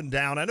 the up and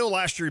down. I know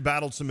last year he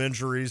battled some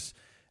injuries,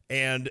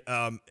 and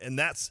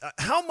that's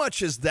how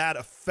much has that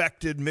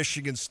affected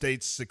Michigan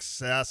State's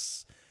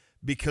success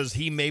because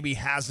he maybe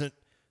hasn't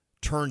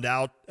turned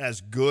out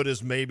as good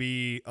as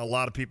maybe a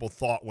lot of people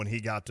thought when he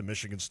got to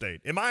Michigan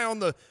State? Am I on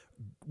the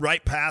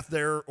right path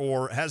there,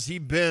 or has he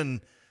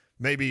reached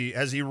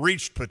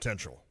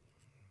potential?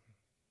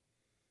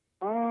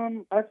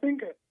 I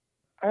think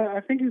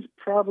he's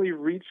probably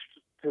reached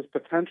his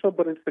potential,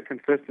 but it's the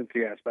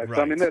consistency aspect. Right,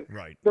 so, I mean,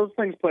 right. Those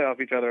things play off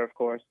each other, of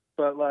course.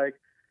 But, like,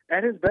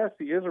 at his best,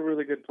 he is a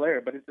really good player,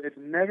 but it's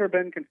never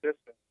been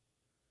consistent.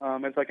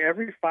 It's like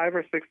every 5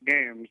 or 6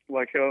 games,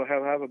 like, he'll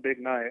have a big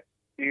night,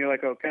 and you're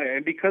like, okay.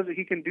 And because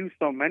he can do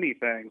so many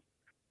things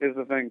is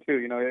the thing, too.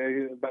 You know,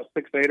 he's about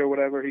 6'8" or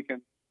whatever.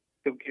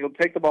 He'll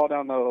take the ball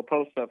down the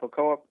post up, he'll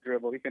go up the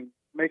dribble, he can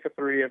make a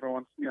three every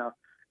once, you know,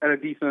 at a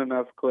decent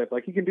enough clip.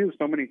 Like, he can do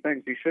so many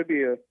things. He should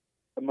be a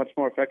much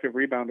more effective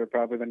rebounder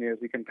probably than he is.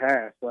 He can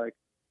pass. Like,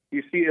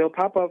 you see, he'll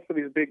pop up for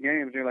these big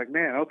games, and you're like,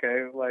 man,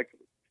 okay, like,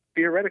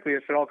 theoretically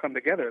it should all come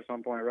together at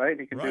some point, right? And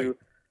he can do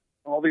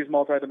all these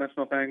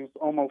multidimensional things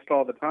almost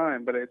all the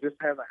time, but it just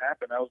hasn't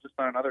happened. I was just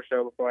on another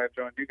show before I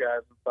joined you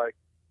guys. It's like,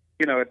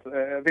 you know, it's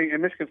I think in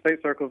Michigan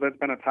State circles that's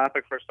been a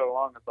topic for so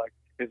long. It's like,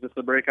 is this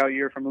the breakout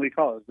year from Malik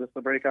Hall? Is this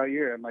the breakout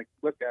year? And like,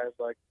 look, guys,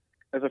 like,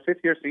 as a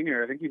fifth-year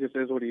senior, I think he just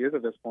is what he is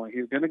at this point.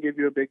 He's going to give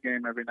you a big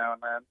game every now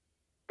and then,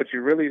 but you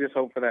really just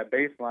hope for that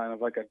baseline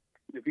of like if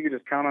you could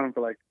just count on him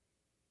for like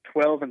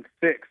 12 and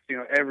 6, you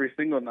know, every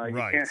single night.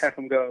 Right. You can't have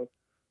him go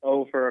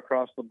 0 for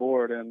across the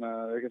board, and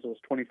I guess it was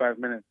 25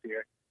 minutes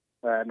here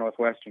at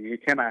Northwestern. You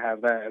cannot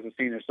have that as a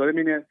senior. So I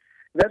mean,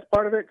 that's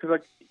part of it, because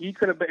like he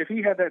could have, if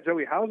he had that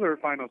Joey Hauser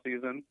final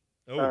season,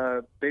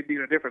 they'd be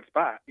in a different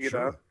spot. You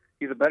know,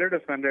 he's a better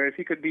defender. If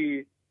he could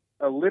be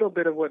a little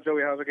bit of what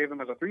Joey Hauser gave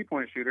him as a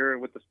 3-point shooter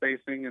with the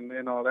spacing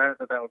and all that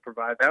would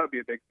provide, that would be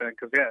a big thing.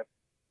 Because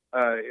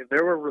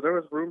there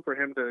was room for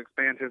him to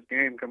expand his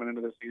game coming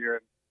into this year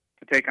and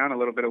to take on a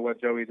little bit of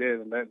what Joey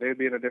did, and they'd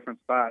be in a different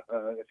spot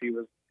if he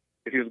was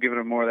giving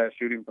him more of that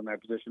shooting from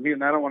that position.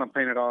 And I don't want to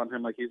paint it all on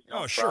him like he's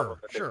sure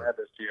had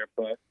this year,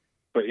 but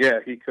yeah,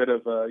 he could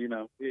have. You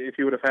know, if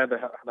he would have had the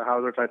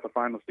Hauser type of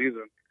final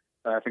season,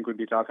 I think we'd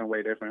be talking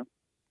way different.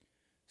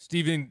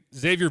 Steven,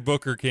 Xavier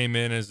Booker came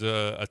in as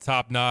a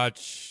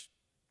top-notch,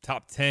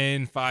 top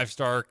 10,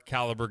 5-star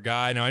caliber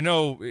guy. Now, I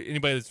know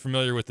anybody that's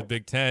familiar with the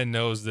Big Ten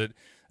knows that,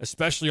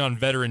 especially on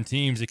veteran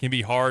teams, it can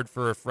be hard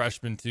for a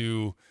freshman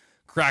to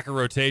crack a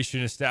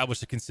rotation,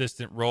 establish a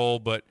consistent role.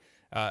 But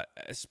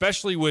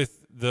especially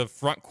with the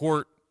front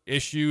court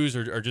issues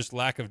or just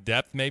lack of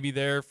depth maybe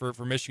there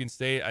for Michigan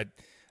State, I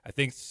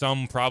think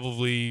some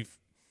probably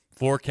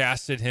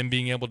forecasted him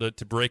being able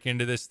to break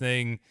into this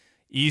thing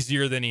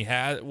easier than he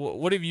had.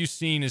 What have you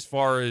seen as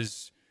far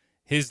as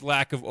his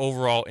lack of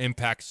overall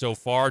impact so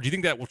far? Do you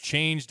think that will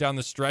change down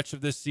the stretch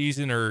of this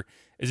season, or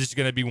is this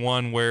going to be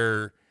one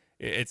where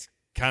it's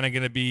kind of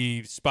going to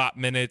be spot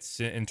minutes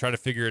and try to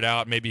figure it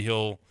out? Maybe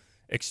he'll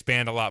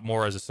expand a lot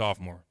more as a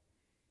sophomore.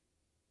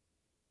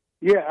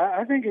 Yeah,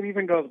 I think it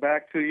even goes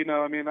back to,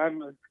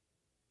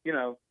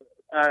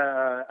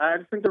 I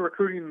just think the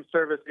recruiting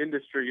service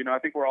industry, I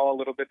think we're all a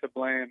little bit to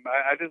blame.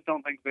 I just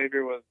don't think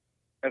Xavier was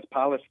as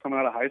polished coming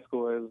out of high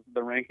school as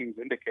the rankings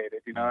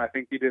indicated. I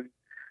think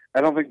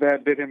I don't think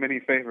that did him any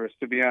favors,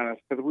 to be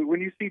honest. Because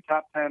when you see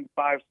top 10,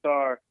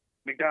 5-star,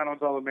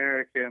 McDonald's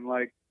All-American,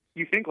 like,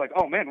 you think like,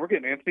 oh man, we're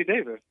getting Anthony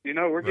Davis.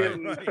 We're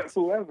getting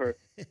whoever.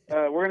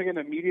 We're going to get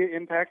an immediate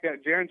impact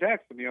at Jaren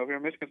Jackson. If you're a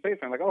Michigan State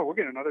fan, like, oh, we're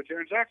getting another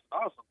Jaren Jackson.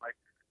 Awesome. Like,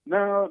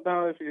 no.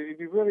 If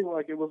you really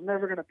like, it was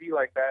never going to be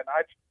like that.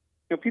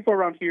 And people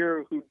around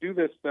here who do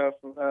this stuff,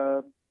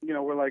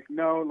 we're like,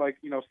 no, like,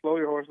 slow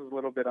your horses a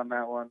little bit on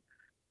that one.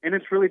 And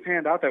it's really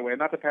panned out that way.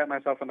 Not to pat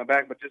myself on the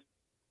back, but just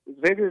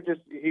Xavier,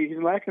 he's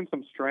lacking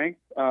some strength.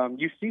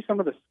 You see some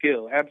of the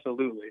skill,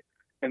 absolutely.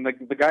 And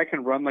the guy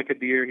can run like a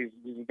deer. He's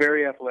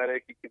very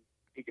athletic.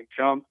 He can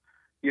jump.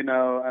 He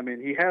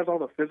has all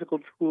the physical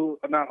tools.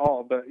 Not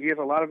all, but he has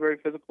a lot of very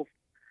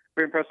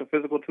impressive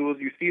physical tools.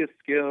 You see his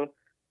skill.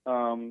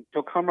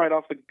 He'll come right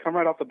off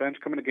the bench,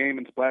 come in the game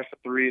and splash a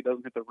three. It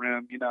doesn't hit the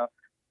rim.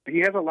 He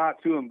has a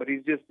lot to him, but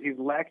he's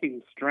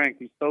lacking strength.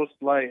 He's so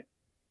slight.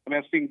 I mean,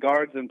 I've seen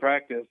guards in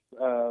practice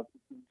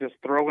just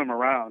throw him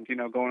around,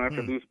 going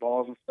after loose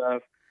balls and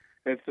stuff.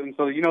 And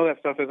so that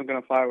stuff isn't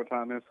going to fly with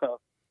Thomas. So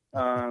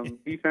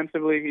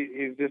defensively,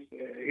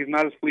 he's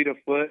not as fleet of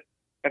foot.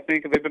 I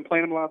think they've been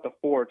playing him a lot at the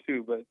 4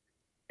 too, but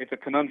it's a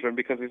conundrum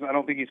because I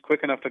don't think he's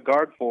quick enough to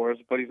guard 4s,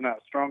 but he's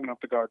not strong enough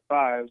to guard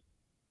 5s.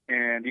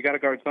 And you got to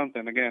guard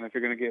something again if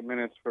you're going to get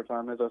minutes for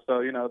Tom Izzo.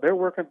 So they're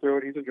working through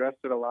it. He's addressed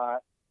it a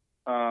lot.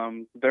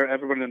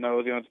 Everybody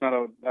knows it's not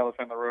an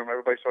elephant in the room.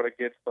 Everybody sort of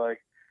gets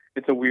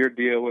it's a weird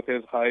deal with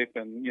his hype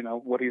and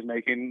what he's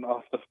making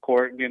off the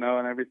court, and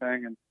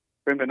everything. And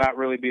for him to not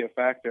really be a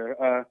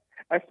factor,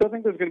 I still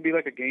think there's going to be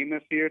a game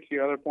this year. To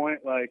your other point,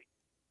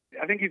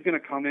 I think he's going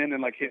to come in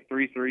and hit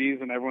 3 threes,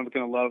 and everyone's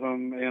going to love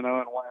him, and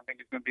I think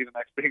he's going to be the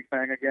next big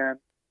thing again.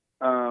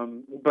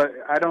 But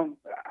I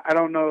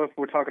don't know if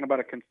we're talking about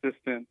a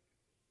consistent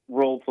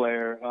role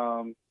player,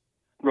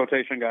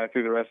 rotation guy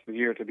through the rest of the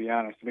year, to be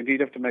honest. I mean,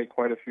 he'd have to make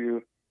quite a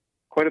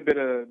bit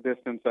of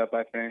distance up,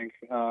 I think.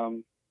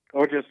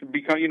 Or just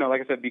become,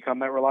 like I said, become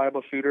that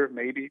reliable shooter,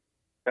 maybe.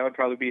 That would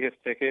probably be his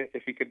ticket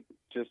if he could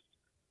just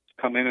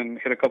come in and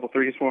hit a couple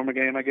threes for him a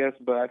game, I guess.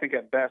 But I think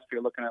at best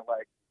you're looking at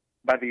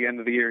by the end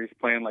of the year he's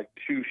playing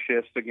 2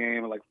 shifts a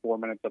game at 4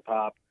 minutes a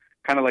pop.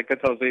 Kind of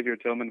that's how Xavier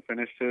Tillman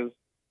finished his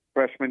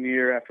freshman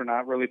year after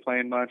not really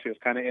playing much. He was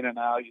kind of in and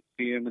out. You'd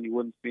see him and you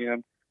wouldn't see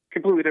him.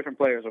 Completely different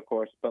players, of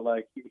course, but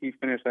he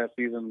finished that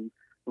season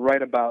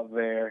right about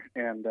there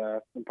and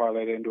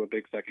parlayed it into a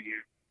big second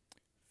year.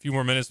 A few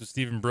more minutes with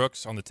Stephen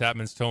Brooks on the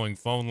Tapman's Towing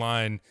phone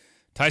line.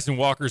 Tyson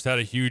Walker's had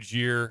a huge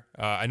year.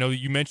 I know that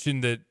you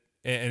mentioned that,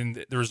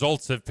 and the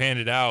results have panned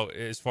it out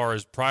as far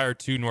as prior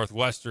to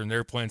Northwestern.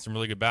 They're playing some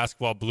really good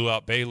basketball, blew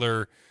out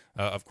Baylor.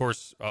 Of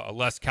course, a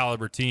less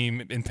caliber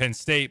team in Penn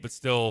State, but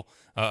still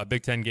a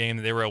Big Ten game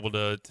that they were able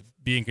to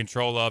be in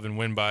control of and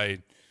win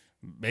by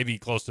maybe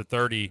close to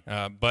 30.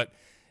 But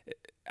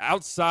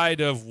outside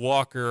of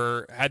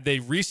Walker, had they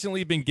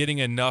recently been getting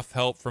enough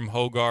help from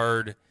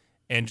Hogard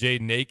and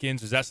Jaden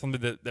Akins? Was that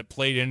something that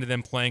played into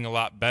them playing a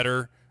lot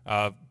better,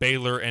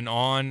 Baylor and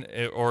on,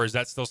 or is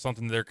that still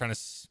something that they're kind of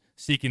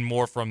seeking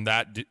more from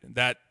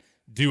that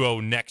duo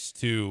next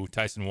to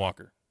Tyson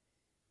Walker?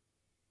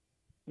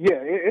 Yeah,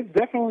 it's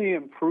definitely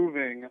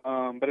improving,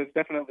 but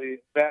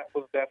that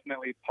was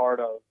definitely part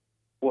of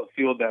what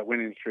fueled that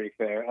winning streak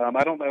there. I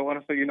want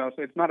to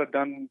say, it's not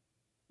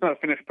a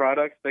finished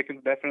product. They can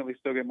definitely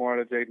still get more out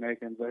of Jaden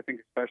Akins. I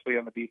think especially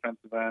on the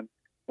defensive end,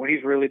 when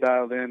he's really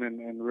dialed in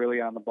and really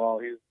on the ball,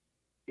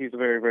 he's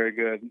very, very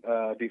good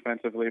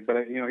defensively.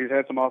 But he's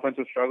had some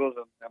offensive struggles,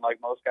 and like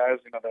most guys,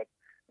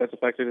 that's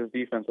affected his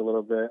defense a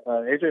little bit.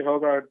 AJ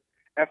Hogard,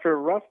 after a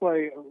rough,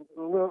 I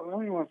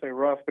don't even want to say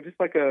rough, but just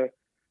a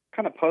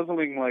kind of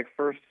puzzling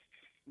first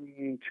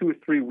 2 or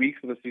 3 weeks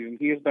of the season,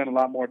 he has been a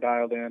lot more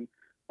dialed in.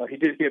 He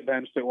did get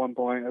benched at one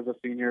point as a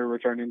senior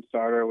returning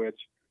starter, which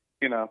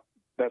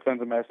that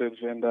sends a message.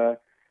 And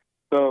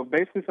so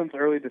basically since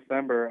early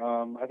December,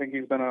 I think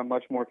he's been on a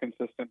much more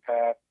consistent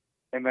path,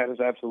 and that has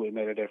absolutely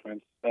made a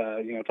difference.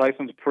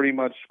 Tyson's pretty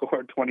much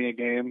scored 20 a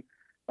game.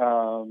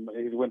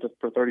 He went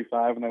for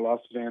 35 and they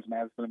lost to James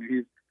Madison. I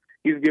mean,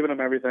 he's given him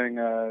everything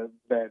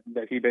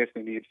that he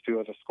basically needs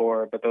to as a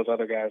scorer. But those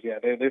other guys,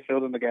 they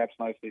filled in the gaps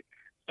nicely.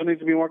 Still needs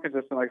to be more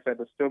consistent. Like I said,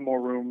 there's still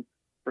more room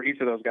for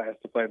each of those guys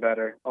to play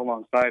better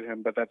alongside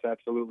him. But that's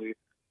absolutely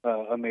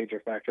a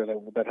major factor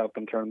that helped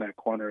them turn that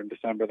corner in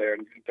December there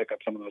and pick up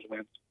some of those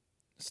wins.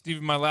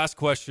 Steven, my last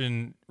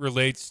question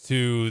relates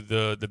to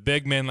the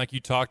big men like you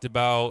talked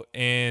about,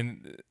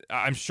 and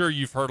I'm sure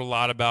you've heard a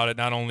lot about it,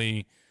 not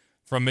only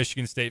from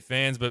Michigan State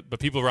fans, but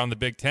people around the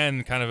Big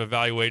Ten kind of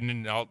evaluating,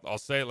 and I'll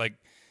say it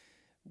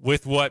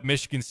with what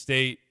Michigan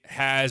State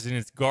has in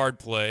its guard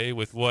play,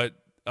 with what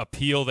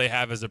appeal they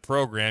have as a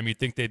program, you'd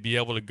think they'd be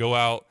able to go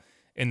out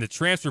in the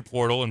transfer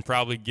portal and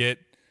probably get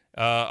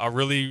a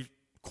really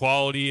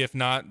quality, if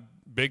not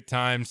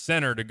big-time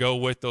center to go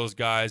with those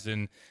guys.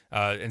 And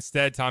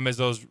instead, Tom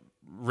Izzo's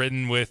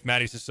ridden with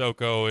Matty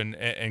Sissoko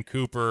and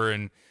Cooper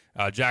and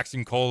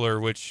Jackson Kohler,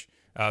 which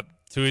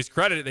to his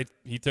credit,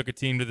 he took a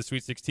team to the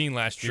Sweet 16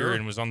 last year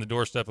and was on the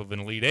doorstep of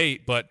an Elite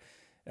Eight. But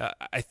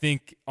I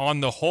think on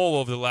the whole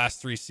over the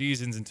last 3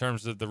 seasons, in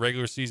terms of the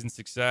regular season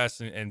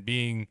success and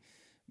being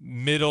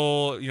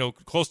middle,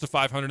 close to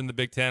 500 in the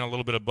Big Ten, a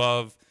little bit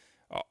above,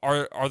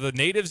 are the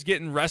natives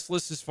getting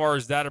restless as far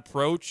as that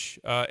approach?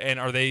 And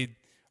are they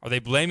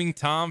blaming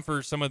Tom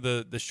for some of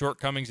the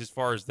shortcomings as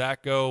far as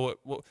that go?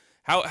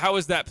 How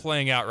is that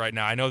playing out right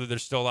now? I know that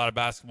there's still a lot of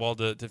basketball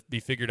to be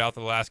figured out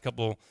the last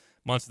couple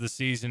months of the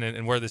season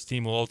and where this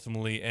team will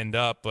ultimately end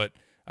up. But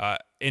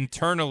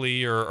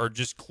internally or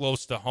just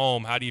close to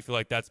home, how do you feel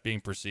like that's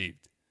being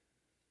perceived?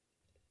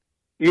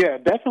 Yeah,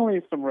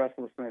 definitely some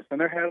restlessness, and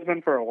there has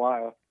been for a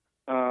while.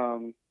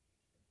 For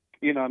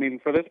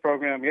this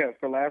program,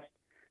 for last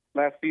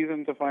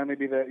season to finally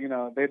be that,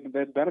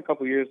 they'd been a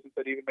couple years since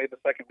they'd even made the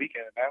second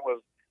weekend.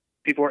 And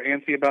people are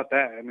antsy about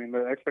that. I mean,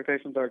 the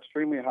expectations are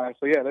extremely high.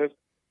 So yeah, there's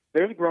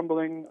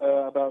grumbling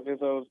about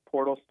Izzo's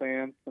portal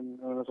stance and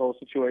this whole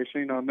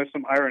situation. And there's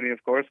some irony,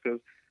 of course, because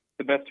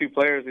the best two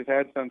players he's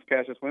had since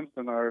Cassius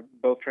Winston are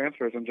both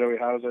transfers, and Joey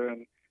Hauser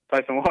and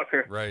Tyson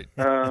Walker. Right.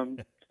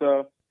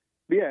 So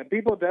yeah,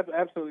 people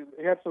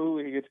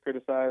absolutely he gets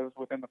criticized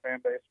within the fan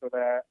base for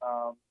that.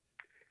 I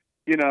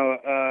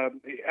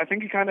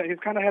think he's kind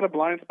of had a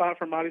blind spot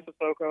for Mady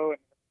Sissoko, and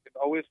it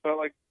always felt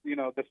like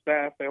the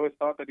staff, they always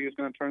thought that he was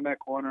going to turn that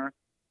corner.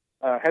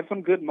 Had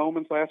some good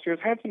moments last year.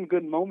 Has had some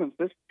good moments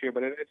this year,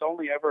 but it's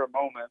only ever a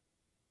moment.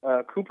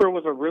 Cooper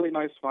was a really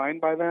nice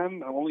find by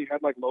them. Only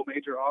had low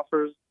major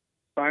offers.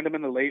 Signed him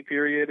in the late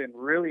period and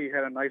really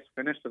had a nice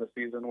finish to the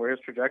season where his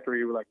trajectory,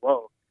 you were like,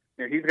 whoa,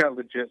 he's got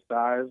legit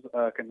size,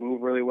 can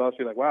move really well. So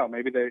you're like, wow,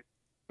 maybe they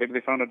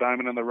found a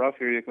diamond in the rough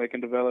here. They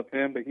can develop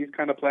him, but he's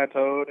kind of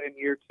plateaued in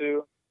year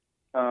two.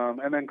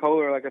 And then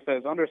Kohler, like I said,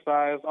 is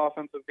undersized,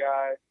 offensive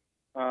guy.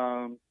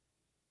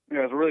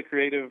 It's a really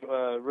creative,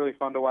 really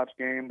fun to watch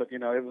game, but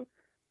is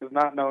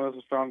not known as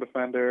a strong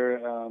defender.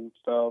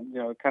 So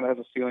kind of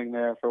has a ceiling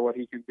there for what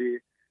he can be.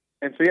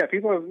 And so yeah,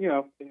 people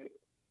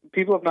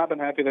have not been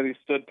happy that he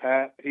stood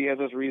pat. He has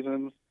his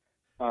reasons.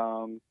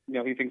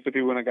 He thinks if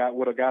he would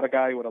have got a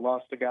guy, he would have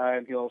lost a guy,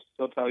 and he'll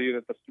still tell you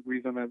that the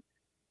reason that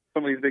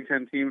some of these Big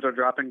Ten teams are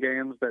dropping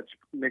games that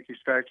make you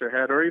scratch your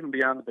head, or even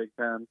beyond the Big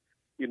Ten,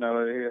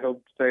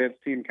 he'll say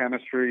it's team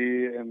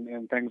chemistry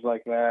and things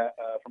like that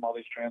from all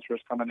these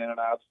transfers coming in and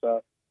out.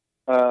 So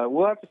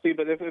we'll have to see.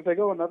 But if they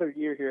go another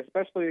year here,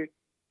 especially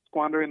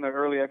squandering their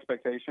early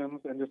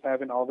expectations and just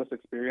having all this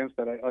experience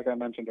that, like I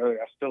mentioned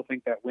earlier, I still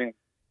think that wins.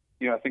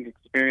 I think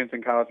experience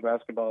in college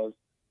basketball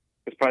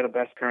is probably the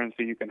best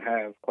currency you can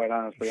have, quite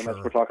honestly, unless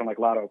we're talking like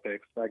lotto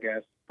picks, I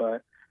guess.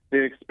 But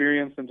the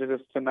experience and to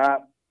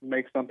not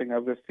make something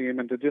of this team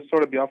and to just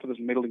sort of be off to this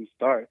middling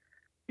start.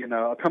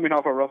 Coming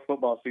off a rough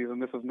football season,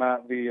 this is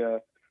not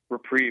the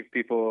reprieve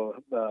people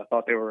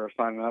thought they were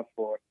signing up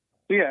for.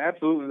 So yeah,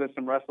 absolutely, there's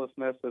some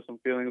restlessness. There's some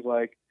feelings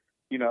like,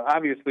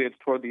 obviously it's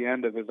toward the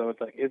end of it, though.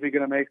 It's like, is he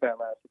going to make that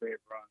last wave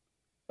run?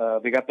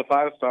 They got the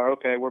 5-star.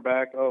 Okay, we're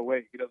back. Oh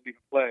wait, he doesn't even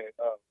play.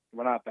 Oh,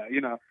 we're not that.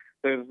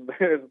 There's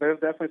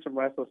definitely some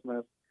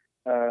restlessness.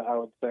 I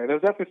would say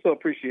there's definitely still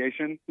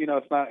appreciation.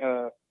 It's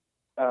not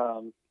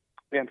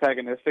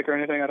antagonistic or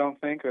anything. I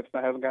don't think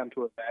hasn't gotten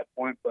to a bad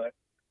point, but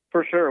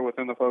for sure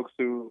within the folks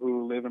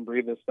who live and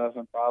breathe this stuff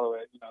and follow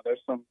it,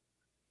 there's some,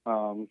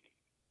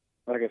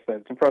 like I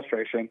said, some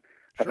frustration.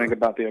 Sure. I think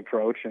about the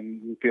approach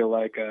and feel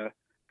like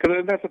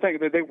because that's the thing,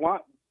 they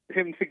want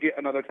him to get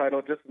another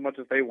title just as much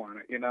as they want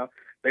it.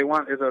 They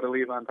want Izzo to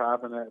leave on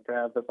top and to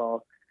have this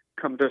all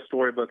come to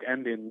storybook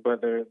ending,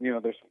 but there's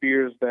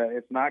fears that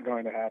it's not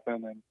going to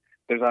happen, and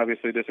there's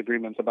obviously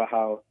disagreements about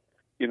how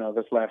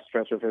this last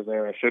stretch of his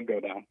era should go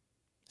down.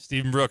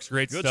 Stephen Brooks,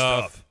 great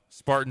stuff.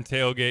 Spartan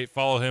Tailgate.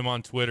 Follow him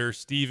on Twitter,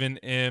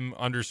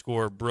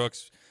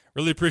 @StephenM_Brooks.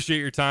 Really appreciate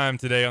your time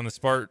today on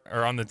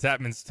the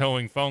Tapman's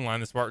Towing phone line.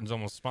 The Spartans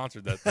almost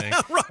sponsored that thing.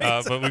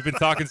 Right. But we've been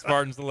talking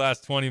Spartans the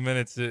last 20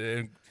 minutes.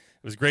 It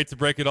was great to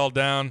break it all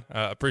down.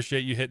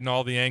 Appreciate you hitting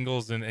all the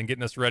angles and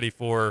getting us ready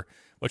for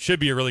what should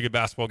be a really good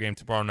basketball game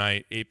tomorrow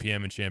night, 8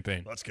 p.m. in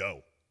Champaign. Let's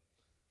go.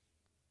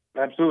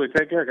 Absolutely.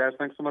 Take care, guys.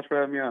 Thanks so much for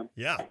having me on.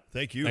 Yeah,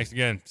 thank you. Thanks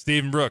again.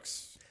 Stephen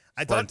Brooks,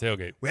 Spartan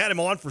Tailgate. We had him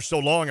on for so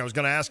long, I was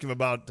going to ask him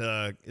about,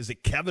 is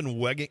it Kevin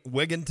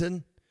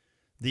Wigginton,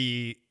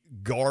 the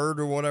guard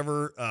or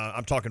whatever?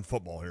 I'm talking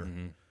football here.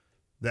 Mm-hmm.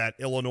 That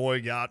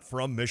Illinois got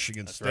from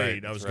Michigan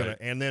State. Right. I was going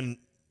to, and then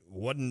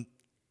wasn't,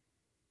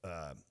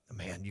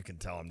 man, you can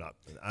tell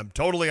I'm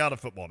totally out of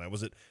football now.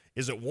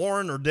 Is it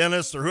Warren or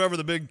Dennis or whoever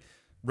the big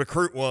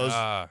recruit was?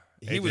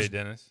 AJ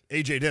Dennis.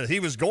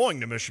 He was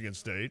going to Michigan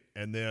State,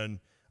 and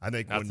then I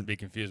think not to be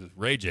confused with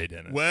Ray J.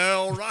 Dennis.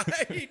 Well, right.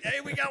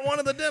 Hey, we got one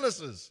of the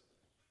Dennises.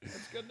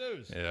 That's good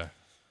news. Yeah.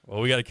 Well,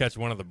 we got to catch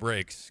one of the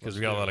breaks because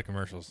we got a lot of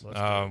commercials.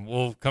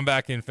 We'll come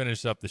back and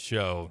finish up the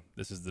show.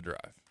 This is The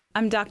Drive.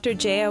 I'm Dr.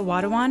 Jaya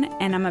Wadawan,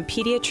 and I'm a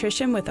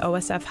pediatrician with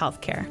OSF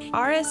Healthcare.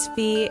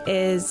 RSV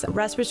is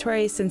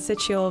respiratory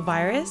syncytial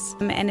virus,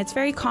 and it's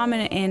very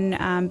common in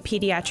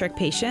pediatric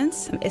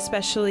patients,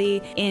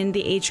 especially in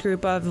the age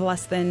group of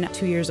less than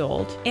 2 years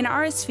old. In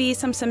RSV,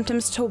 some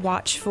symptoms to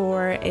watch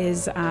for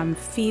is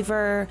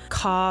fever,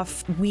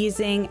 cough,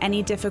 wheezing,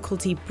 any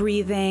difficulty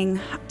breathing,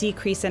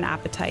 decrease in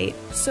appetite.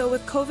 So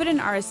with COVID and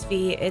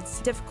RSV,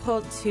 it's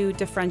difficult to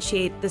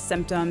differentiate the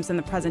symptoms and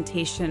the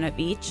presentation of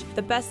each.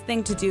 The best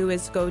thing to do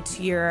is go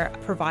to your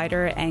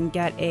provider and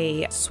get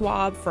a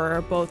swab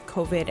for both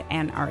COVID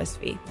and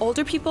RSV.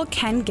 Older people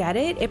can get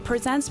it. It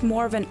presents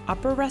more of an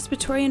upper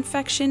respiratory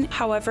infection.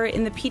 However,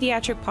 in the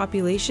pediatric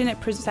population, it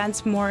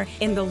presents more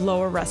in the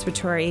lower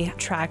respiratory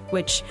tract,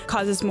 which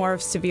causes more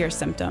of severe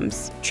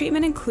symptoms.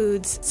 Treatment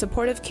includes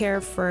supportive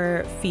care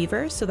for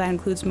fever, so that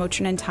includes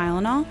Motrin and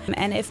Tylenol.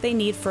 And if they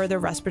need further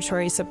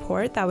respiratory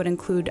support, that would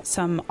include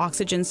some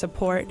oxygen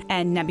support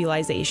and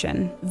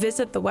nebulization.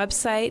 Visit the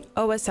website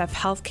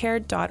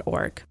osfhealthcare.org.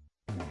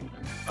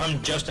 I'm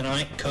Justin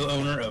Ike,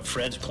 co-owner of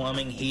Fred's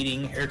Plumbing,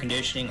 Heating, Air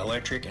Conditioning,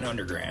 Electric, and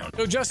Underground.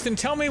 So, Justin,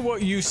 tell me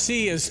what you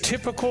see as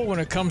typical when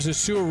it comes to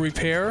sewer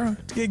repair.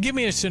 Give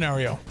me a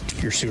scenario.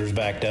 Your sewer's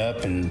backed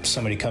up and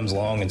somebody comes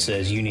along and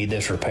says, you need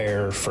this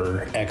repair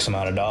for X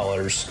amount of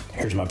dollars.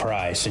 Here's my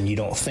price. And you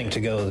don't think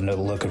to go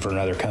looking for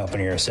another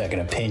company or a second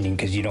opinion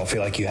because you don't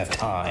feel like you have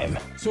time.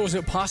 So is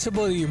it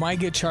possible that you might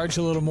get charged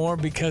a little more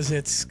because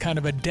it's kind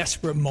of a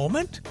desperate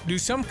moment? Do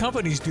some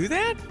companies do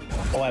that?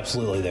 Oh,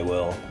 absolutely they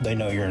will. They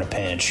know you're in a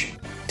pinch.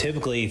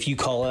 Typically, if you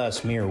call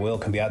us, me or Will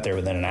can be out there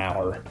within an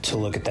hour to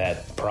look at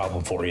that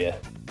problem for you.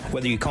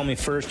 Whether you call me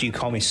first or you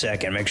call me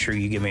second, make sure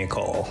you give me a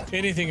call.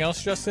 Anything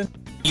else, Justin?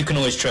 You can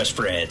always trust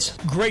Fred's.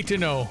 Great to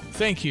know.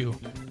 Thank you.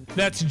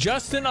 That's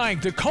Justin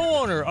Ike, the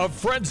co-owner of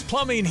Fred's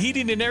Plumbing,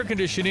 Heating and Air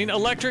Conditioning,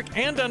 Electric,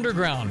 and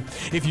Underground.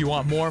 If you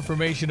want more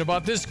information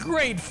about this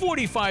great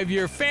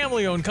 45-year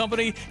family-owned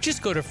company,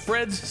 just go to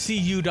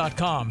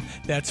fredscu.com.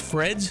 That's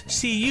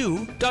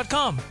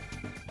fredscu.com.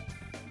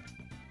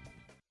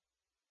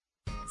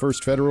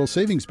 First Federal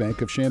Savings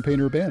Bank of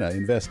Champaign-Urbana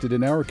invested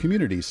in our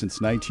community since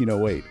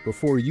 1908.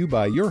 Before you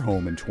buy your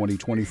home in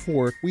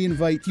 2024, we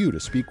invite you to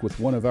speak with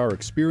one of our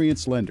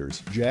experienced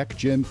lenders, Jack,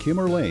 Jim, Kim,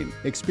 or Lane.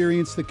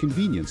 Experience the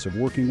convenience of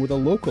working with a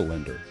local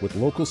lender with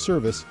local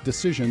service,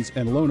 decisions,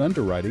 and loan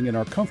underwriting in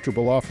our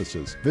comfortable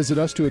offices. Visit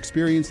us to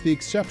experience the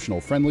exceptional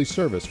friendly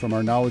service from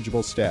our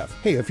knowledgeable staff.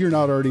 Hey, if you're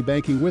not already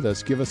banking with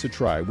us, give us a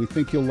try. We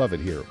think you'll love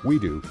it here. We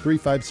do.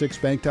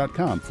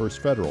 356bank.com,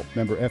 First Federal.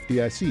 Member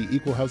FDIC,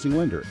 Equal Housing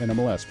Lender,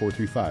 NMLS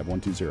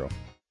 435120.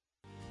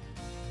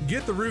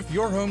 Get the roof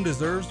your home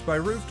deserves by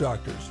Roof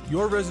Doctors,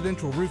 your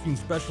residential roofing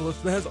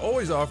specialist that has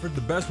always offered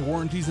the best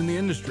warranties in the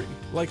industry,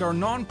 like our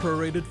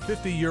non-prorated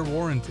 50-year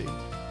warranty.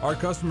 Our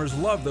customers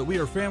love that we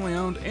are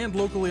family-owned and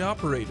locally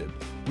operated.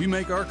 We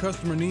make our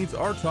customer needs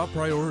our top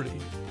priority.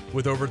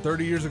 With over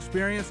 30 years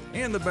experience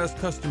and the best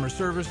customer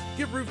service,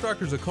 give Roof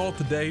Doctors a call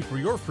today for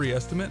your free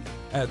estimate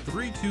at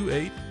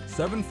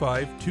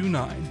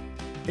 328-7529.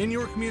 In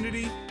your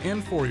community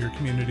and for your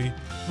community,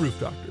 Roof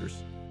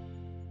Doctors.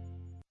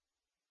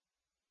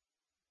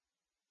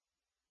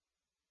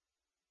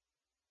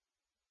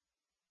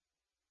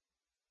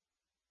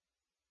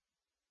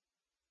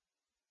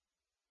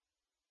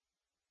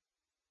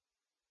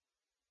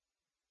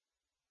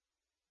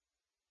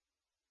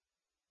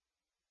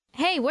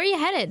 Hey, where are you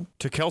headed?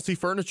 To Kelsey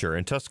Furniture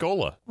in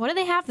Tuscola. What do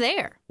they have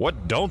there?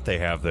 What don't they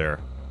have there?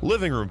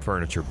 Living room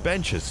furniture,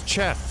 benches,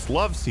 chests,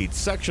 love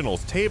seats,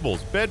 sectionals,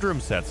 tables, bedroom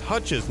sets,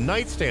 hutches,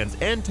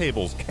 nightstands, end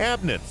tables,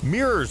 cabinets,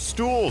 mirrors,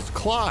 stools,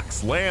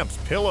 clocks, lamps,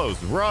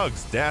 pillows,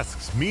 rugs,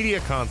 desks, media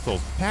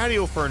consoles,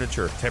 patio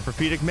furniture,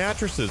 Tempur-Pedic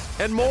mattresses,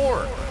 and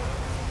more.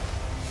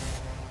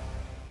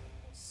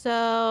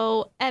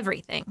 So,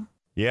 everything.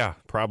 Yeah,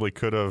 probably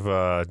could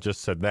have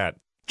just said that.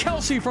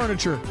 Kelsey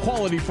Furniture,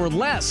 quality for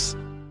less.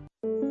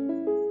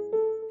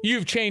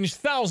 You've changed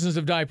thousands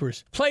of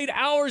diapers, played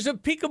hours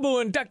of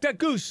peekaboo and duck, duck,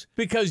 goose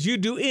because you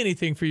do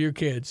anything for your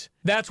kids.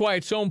 That's why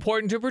it's so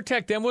important to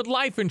protect them with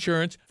life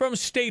insurance from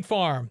State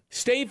Farm.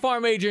 State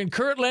Farm agent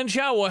Kurt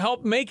Lenschow will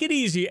help make it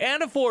easy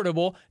and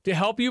affordable to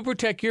help you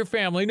protect your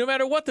family no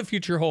matter what the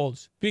future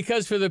holds.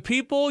 Because for the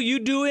people you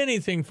do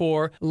anything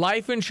for,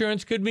 life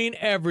insurance could mean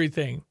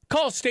everything.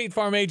 Call State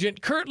Farm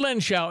agent Kurt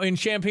Lenschow in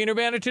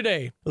Champaign-Urbana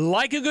today.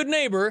 Like a good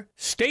neighbor,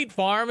 State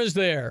Farm is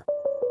there.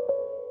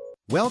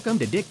 Welcome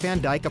to Dick Van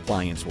Dyke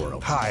Appliance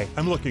World. Hi,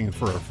 I'm looking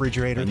for a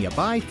refrigerator. When you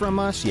buy from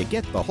us, you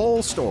get the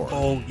whole store.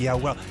 Oh, yeah,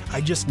 well, I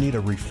just need a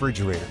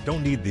refrigerator.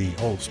 Don't need the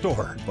whole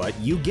store. But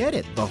you get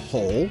it, the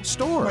whole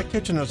store. My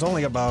kitchen is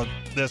only about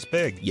this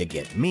big. You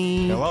get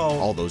me. Hello.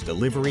 All those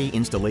delivery,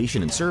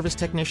 installation, and service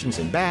technicians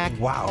in back.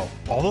 Wow,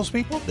 all those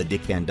people? The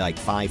Dick Van Dyke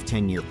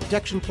 5-10-year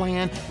protection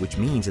plan, which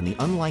means in the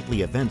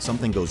unlikely event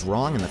something goes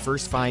wrong in the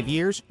first 5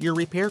 years, your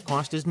repair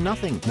cost is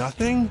nothing.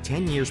 Nothing?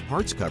 10 years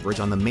parts coverage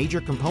on the major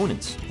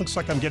components. Looks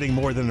like I'm getting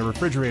more than a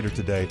refrigerator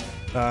today.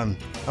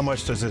 How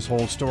much does this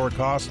whole store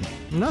cost me?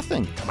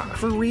 Nothing. Come on.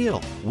 For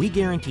real. We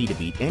guarantee to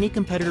beat any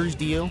competitor's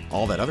deal,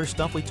 all that other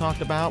stuff we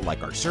talked about,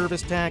 like our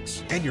service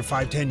tax. And your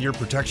 5-10-year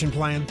protection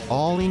plan?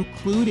 All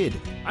included.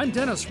 I'm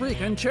Dennis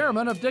Freak and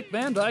chairman of Dick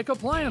Van Dyke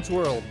Appliance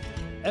World.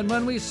 And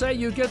when we say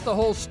you get the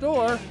whole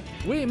store,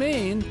 we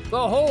mean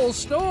the whole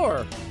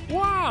store.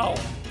 Wow!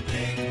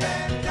 Dick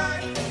Van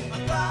Dyke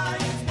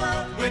Appliance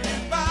World. When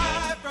you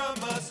buy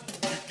from us,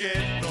 you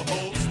get the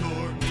whole store.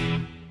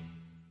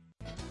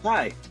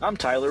 Hi, I'm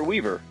Tyler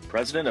Weaver,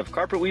 president of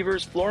Carpet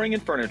Weaver's Flooring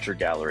and Furniture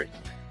Gallery.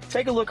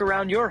 Take a look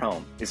around your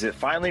home. Is it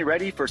finally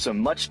ready for some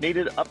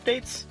much-needed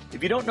updates?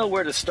 If you don't know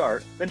where to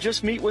start, then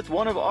just meet with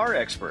one of our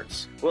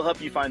experts. We'll help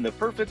you find the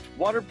perfect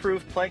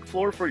waterproof plank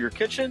floor for your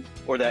kitchen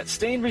or that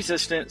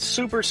stain-resistant,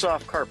 super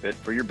soft carpet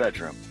for your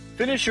bedroom.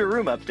 Finish your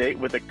room update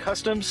with a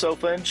custom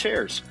sofa and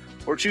chairs,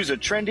 or choose a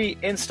trendy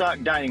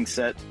in-stock dining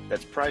set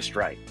that's priced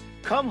right.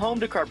 Come home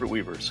to Carpet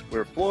Weavers,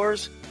 where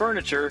floors,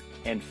 furniture,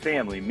 and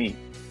family meet.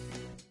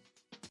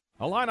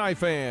 Illini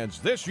fans,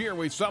 this year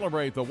we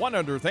celebrate the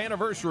 100th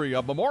anniversary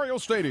of Memorial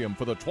Stadium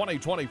for the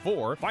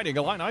 2024 Fighting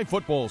Illini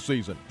football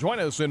season. Join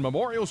us in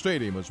Memorial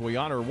Stadium as we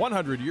honor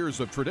 100 years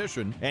of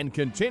tradition and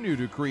continue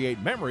to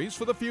create memories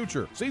for the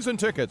future. Season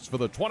tickets for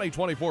the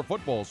 2024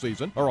 football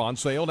season are on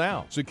sale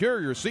now. Secure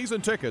your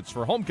season tickets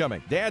for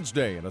homecoming, Dad's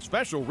Day, and a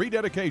special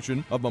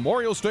rededication of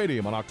Memorial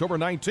Stadium on October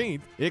 19th.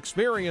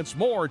 Experience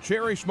more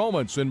cherished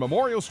moments in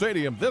Memorial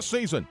Stadium this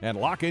season and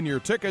lock in your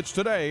tickets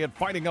today at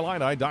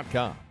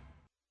fightingillini.com.